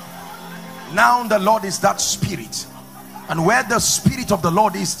 Now the Lord is that Spirit, and where the Spirit of the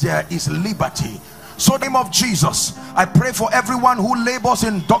Lord is, there is liberty. So in the name of Jesus, I pray for everyone who labors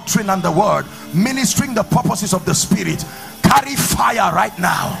in doctrine and the word, ministering the purposes of the Spirit. Carry fire right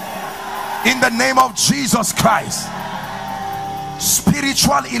now in the name of Jesus Christ.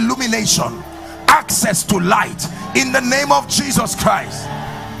 Spiritual illumination, access to light in the name of Jesus Christ.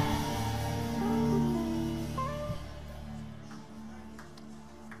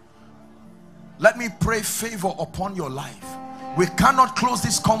 Let me pray favor upon your life. We cannot close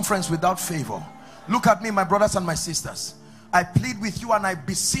this conference without favor. Look at me, my brothers and my sisters. I plead with you and I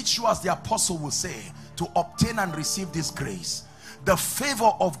beseech you, as the apostle will say, to obtain and receive this grace. The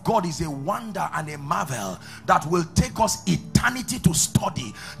favor of God is a wonder and a marvel that will take us eternity to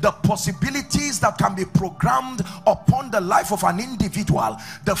study the possibilities that can be programmed upon the life of an individual.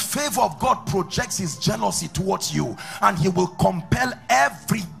 The favor of God projects His jealousy towards you, and He will compel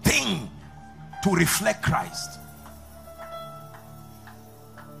everything to reflect Christ.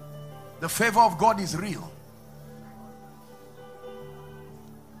 The favor of God is real.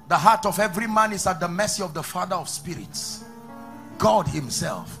 The heart of every man is at the mercy of the Father of spirits. God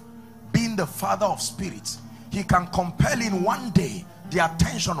Himself, being the Father of spirits, He can compel in one day the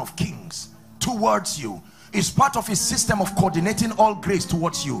attention of kings towards you. It's part of His system of coordinating all grace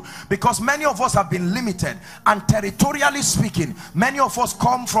towards you, because many of us have been limited, and territorially speaking, many of us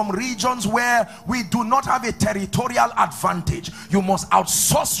come from regions where we do not have a territorial advantage. You must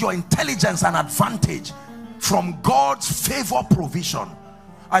outsource your intelligence and advantage from God's favor provision.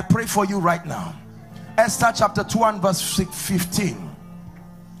 I pray for you right now. Esther chapter 2 and verse 15.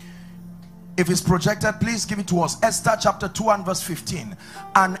 If it's projected, please give it to us. Esther chapter 2 and verse 15.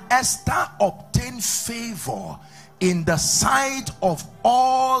 And Esther obtained favor in the sight of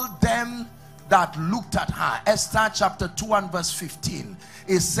all them that looked at her. Esther chapter 2 and verse 15.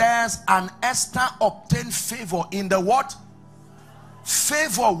 It says, and Esther obtained favor in the what?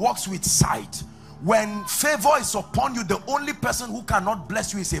 Favor works with sight. When favor is upon you, the only person who cannot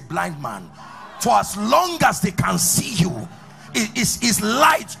bless you is a blind man. For as long as they can see you, it is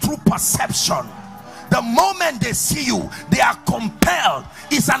light through perception. The moment they see you, they are compelled.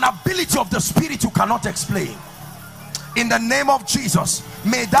 It's an ability of the spirit you cannot explain. In the name of Jesus,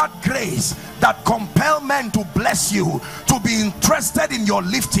 may that grace that compel men to bless you, to be interested in your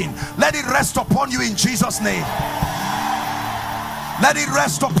lifting, let it rest upon you in Jesus' name. Let it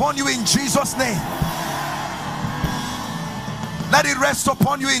rest upon you in Jesus' name. Let it rest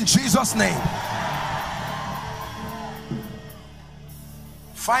upon you in Jesus' name.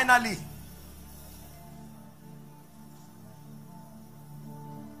 Finally,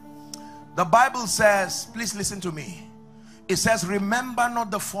 the Bible says, please listen to me. It says, remember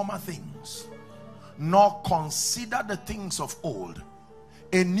not the former things, nor consider the things of old.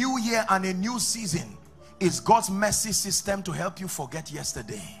 A new year and a new season is God's mercy system to help you forget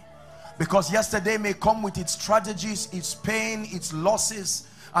yesterday. Because yesterday may come with its tragedies, its pain, its losses,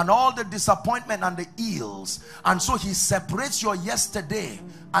 and all the disappointment and the ills. And so he separates your yesterday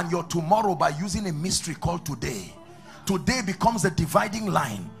and your tomorrow by using a mystery called today. Today becomes the dividing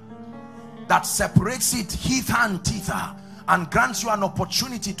line that separates it hither and thither, and grants you an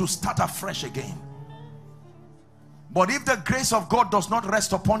opportunity to start afresh again. But if the grace of God does not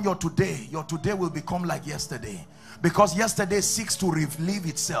rest upon your today will become like yesterday. Because yesterday seeks to relive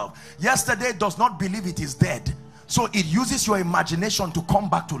itself. Yesterday does not believe it is dead. So it uses your imagination to come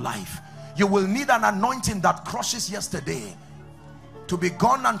back to life. You will need an anointing that crushes yesterday to be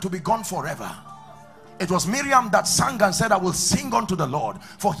gone and to be gone forever. It was Miriam that sang and said, I will sing unto the Lord,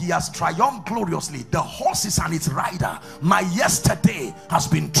 for he has triumphed gloriously. The horses and its rider, my yesterday has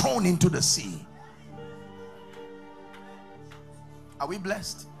been thrown into the sea. Are we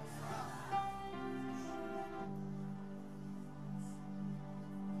blessed?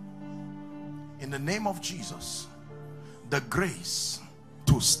 In the name of Jesus, the grace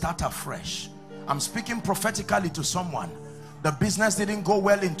to start afresh. I'm speaking prophetically to someone. The business didn't go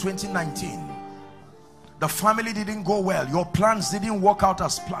well in 2019. The family didn't go well. Your plans didn't work out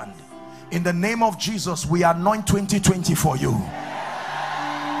as planned. In the name of Jesus, we anoint 2020 for you.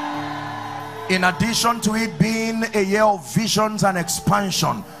 In addition to it being a year of visions and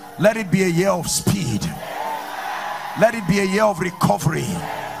expansion, let it be a year of speed. Let it be a year of recovery.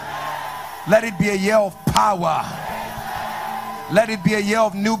 Let it be a year of power. Let it be a year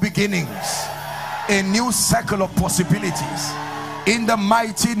of new beginnings, a new cycle of possibilities. In the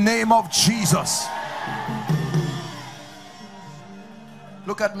mighty name of Jesus.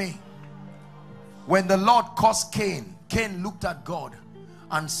 Look at me. When the Lord cursed Cain, Cain looked at God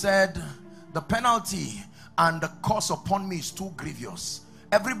and said, the penalty and the curse upon me is too grievous.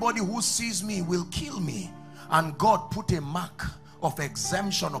 Everybody who sees me will kill me. And God put a mark of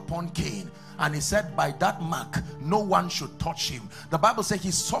exemption upon Cain, and he said, by that mark no one should touch him. The Bible says he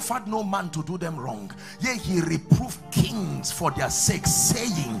suffered no man to do them wrong, yea, he reproved kings for their sake,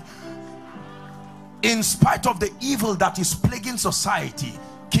 saying, in spite of the evil that is plaguing society,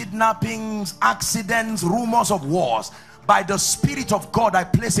 kidnappings, accidents, rumors of wars, by the Spirit of God I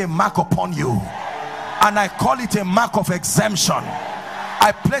place a mark upon you, and I call it a mark of exemption.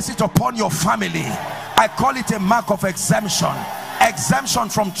 I place it upon your family. I call it a mark of exemption. Exemption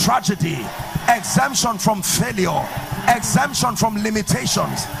from tragedy, exemption from failure, exemption from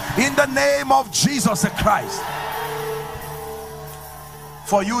limitations, in the name of Jesus Christ.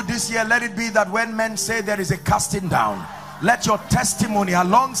 For you this year, let it be that when men say there is a casting down, let your testimony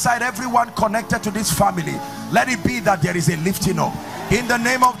alongside everyone connected to this family, let it be that there is a lifting up. In the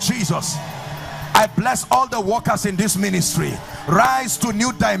name of Jesus, I bless all the workers in this ministry. Rise to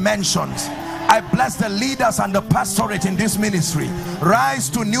new dimensions. I bless the leaders and the pastorate in this ministry. Rise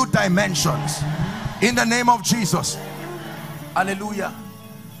to new dimensions. In the name of Jesus. Hallelujah.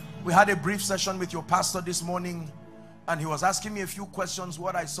 We had a brief session with your pastor this morning, and he was asking me a few questions,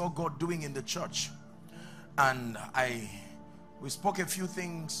 what I saw God doing in the church. And we spoke a few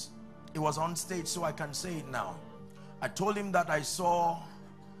things. It was on stage, so I can say it now. I told him that I saw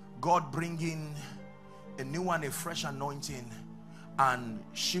God bringing a new and a fresh anointing and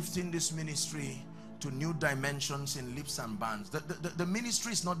shifting this ministry to new dimensions in leaps and bounds. The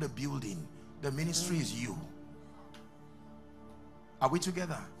ministry is not the building. The ministry is you. Are we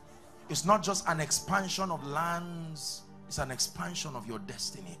together? It's not just an expansion of lands. It's an expansion of your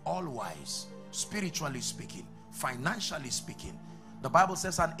destiny, all wise, spiritually speaking, financially speaking. The Bible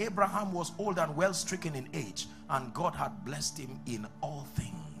says, and Abraham was old and well stricken in age, and God had blessed him in all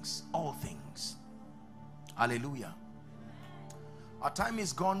things. All things. Hallelujah. Our time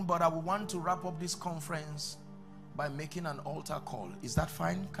is gone, but I will want to wrap up this conference by making an altar call. Is that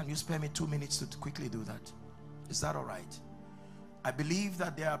fine? Can you spare me 2 minutes to quickly do that? Is that all right? I believe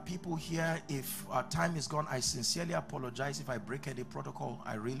that there are people here. If our time is gone, I sincerely apologize if I break any protocol.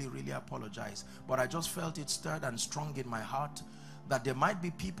 I really, really apologize. But I just felt it stirred and strong in my heart that there might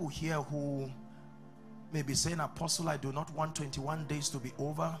be people here who may be saying, Apostle, I do not want 21 days to be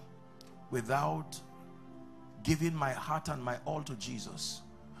over without giving my heart and my all to Jesus.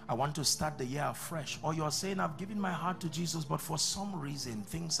 I want to start the year afresh. Or you're saying, I've given my heart to Jesus, but for some reason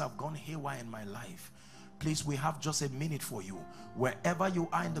things have gone haywire in my life. Please, we have just a minute for you. Wherever you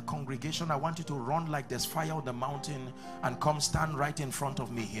are in the congregation, I want you to run like there's fire on the mountain and come stand right in front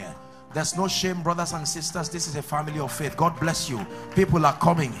of me here. There's no shame, brothers and sisters. This is a family of faith. God bless you. People are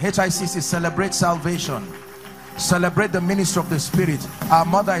coming. HICC, celebrate salvation. Celebrate the ministry of the Spirit. Our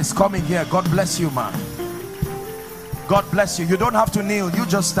mother is coming here. God bless you, man. God bless you. You don't have to kneel. You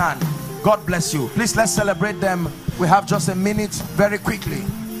just stand. God bless you. Please, let's celebrate them. We have just a minute, very quickly.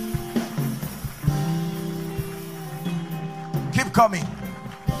 Keep coming.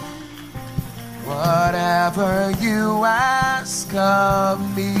 Whatever you ask of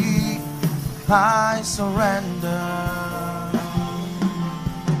me, I surrender.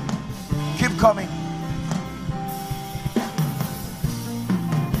 Keep coming.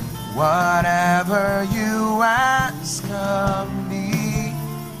 Whatever you ask of me,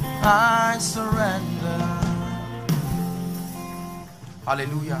 I surrender.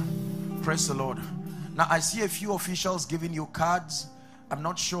 Hallelujah. Praise the Lord. Now I see a few officials giving you cards. I'm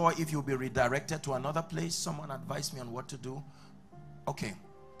not sure if you'll be redirected to another place. Someone advise me on what to do. Okay,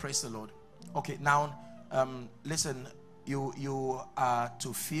 praise the Lord. Okay, now listen, you are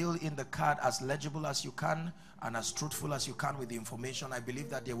to fill in the card as legible as you can and as truthful as you can with the information. I believe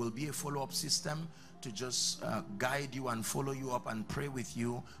that there will be a follow-up system to just guide you and follow you up and pray with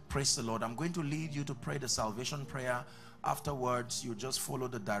you. Praise the Lord. I'm going to lead you to pray the salvation prayer. Afterwards, you just follow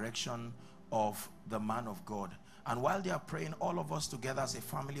the direction of the man of God. And while they are praying, all of us together as a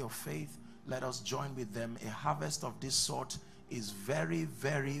family of faith, let us join with them. A harvest of this sort is very,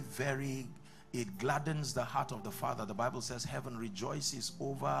 very, very, it gladdens the heart of the Father. The Bible says heaven rejoices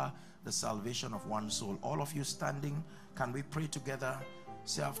over the salvation of one soul. All of you standing, can we pray together?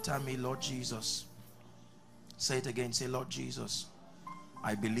 Say after me, Lord Jesus. Say it again. Say, Lord Jesus,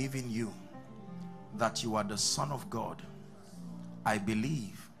 I believe in you, that you are the Son of God. I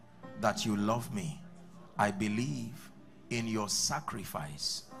believe that you love me. I believe in your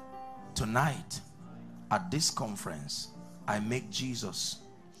sacrifice. Tonight, at this conference, I make Jesus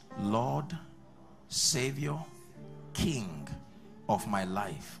Lord, Savior, King of my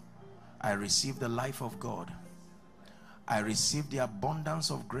life. I receive the life of God. I receive the abundance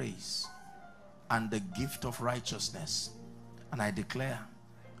of grace and the gift of righteousness. And I declare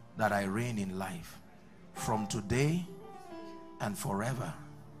that I reign in life. From today and forever,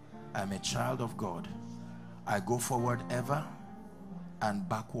 I'm a child of God. I go forward ever and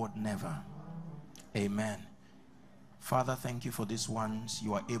backward never. Amen. Father, thank you for these ones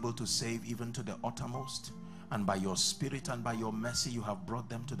you are able to save even to the uttermost. And by your Spirit and by your mercy, you have brought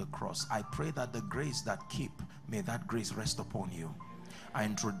them to the cross. I pray that the grace that keep, may that grace rest upon you. I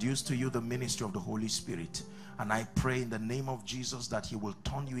introduce to you the ministry of the Holy Spirit. And I pray in the name of Jesus that he will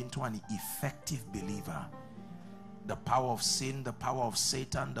turn you into an effective believer. The power of sin, the power of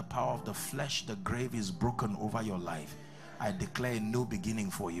Satan, the power of the flesh, the grave is broken over your life. I declare a new beginning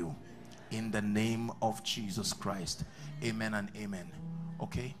for you in the name of Jesus Christ. Amen and amen.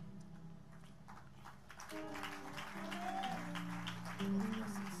 Okay.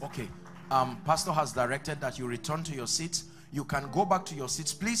 Okay. Pastor has directed that you return to your seats. You can go back to your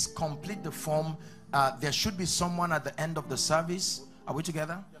seats. Please complete the form. There should be someone at the end of the service. Are we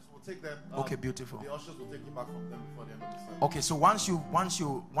together? Yes, we'll take that. Okay, beautiful. The ushers will take you back from them before the end of the service. Okay, so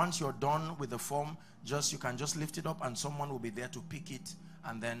once you're done with the form, you can just lift it up and someone will be there to pick it,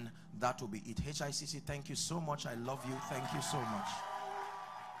 and then that will be it. HICC, thank you so much. I love you. Thank you so much.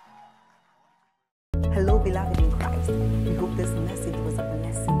 Hello, beloved in Christ. We hope this message was a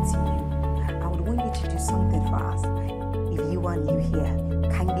blessing to you. I would want you to do something for us. If you are new here,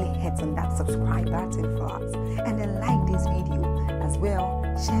 kindly hit on that subscribe button for us, and then like this video as well.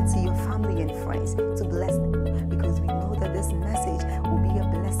 Share to your family and friends to bless them, because we know that this message will be a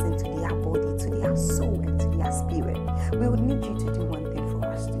blessing to their body, to their soul, and to their spirit. We would need you to do one thing for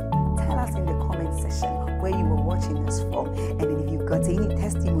us too. Tell us in the comment section where you were watching us from.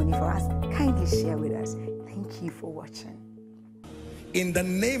 Thank you for watching. In the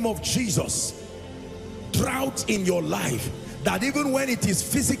name of Jesus, drought in your life, that even when it is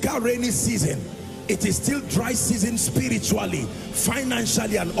physical rainy season, it is still dry season spiritually,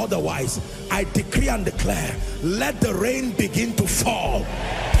 financially, and otherwise. I decree and declare, let the rain begin to fall.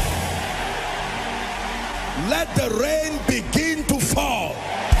 Let the rain begin to fall.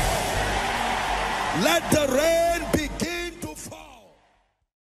 Let the rain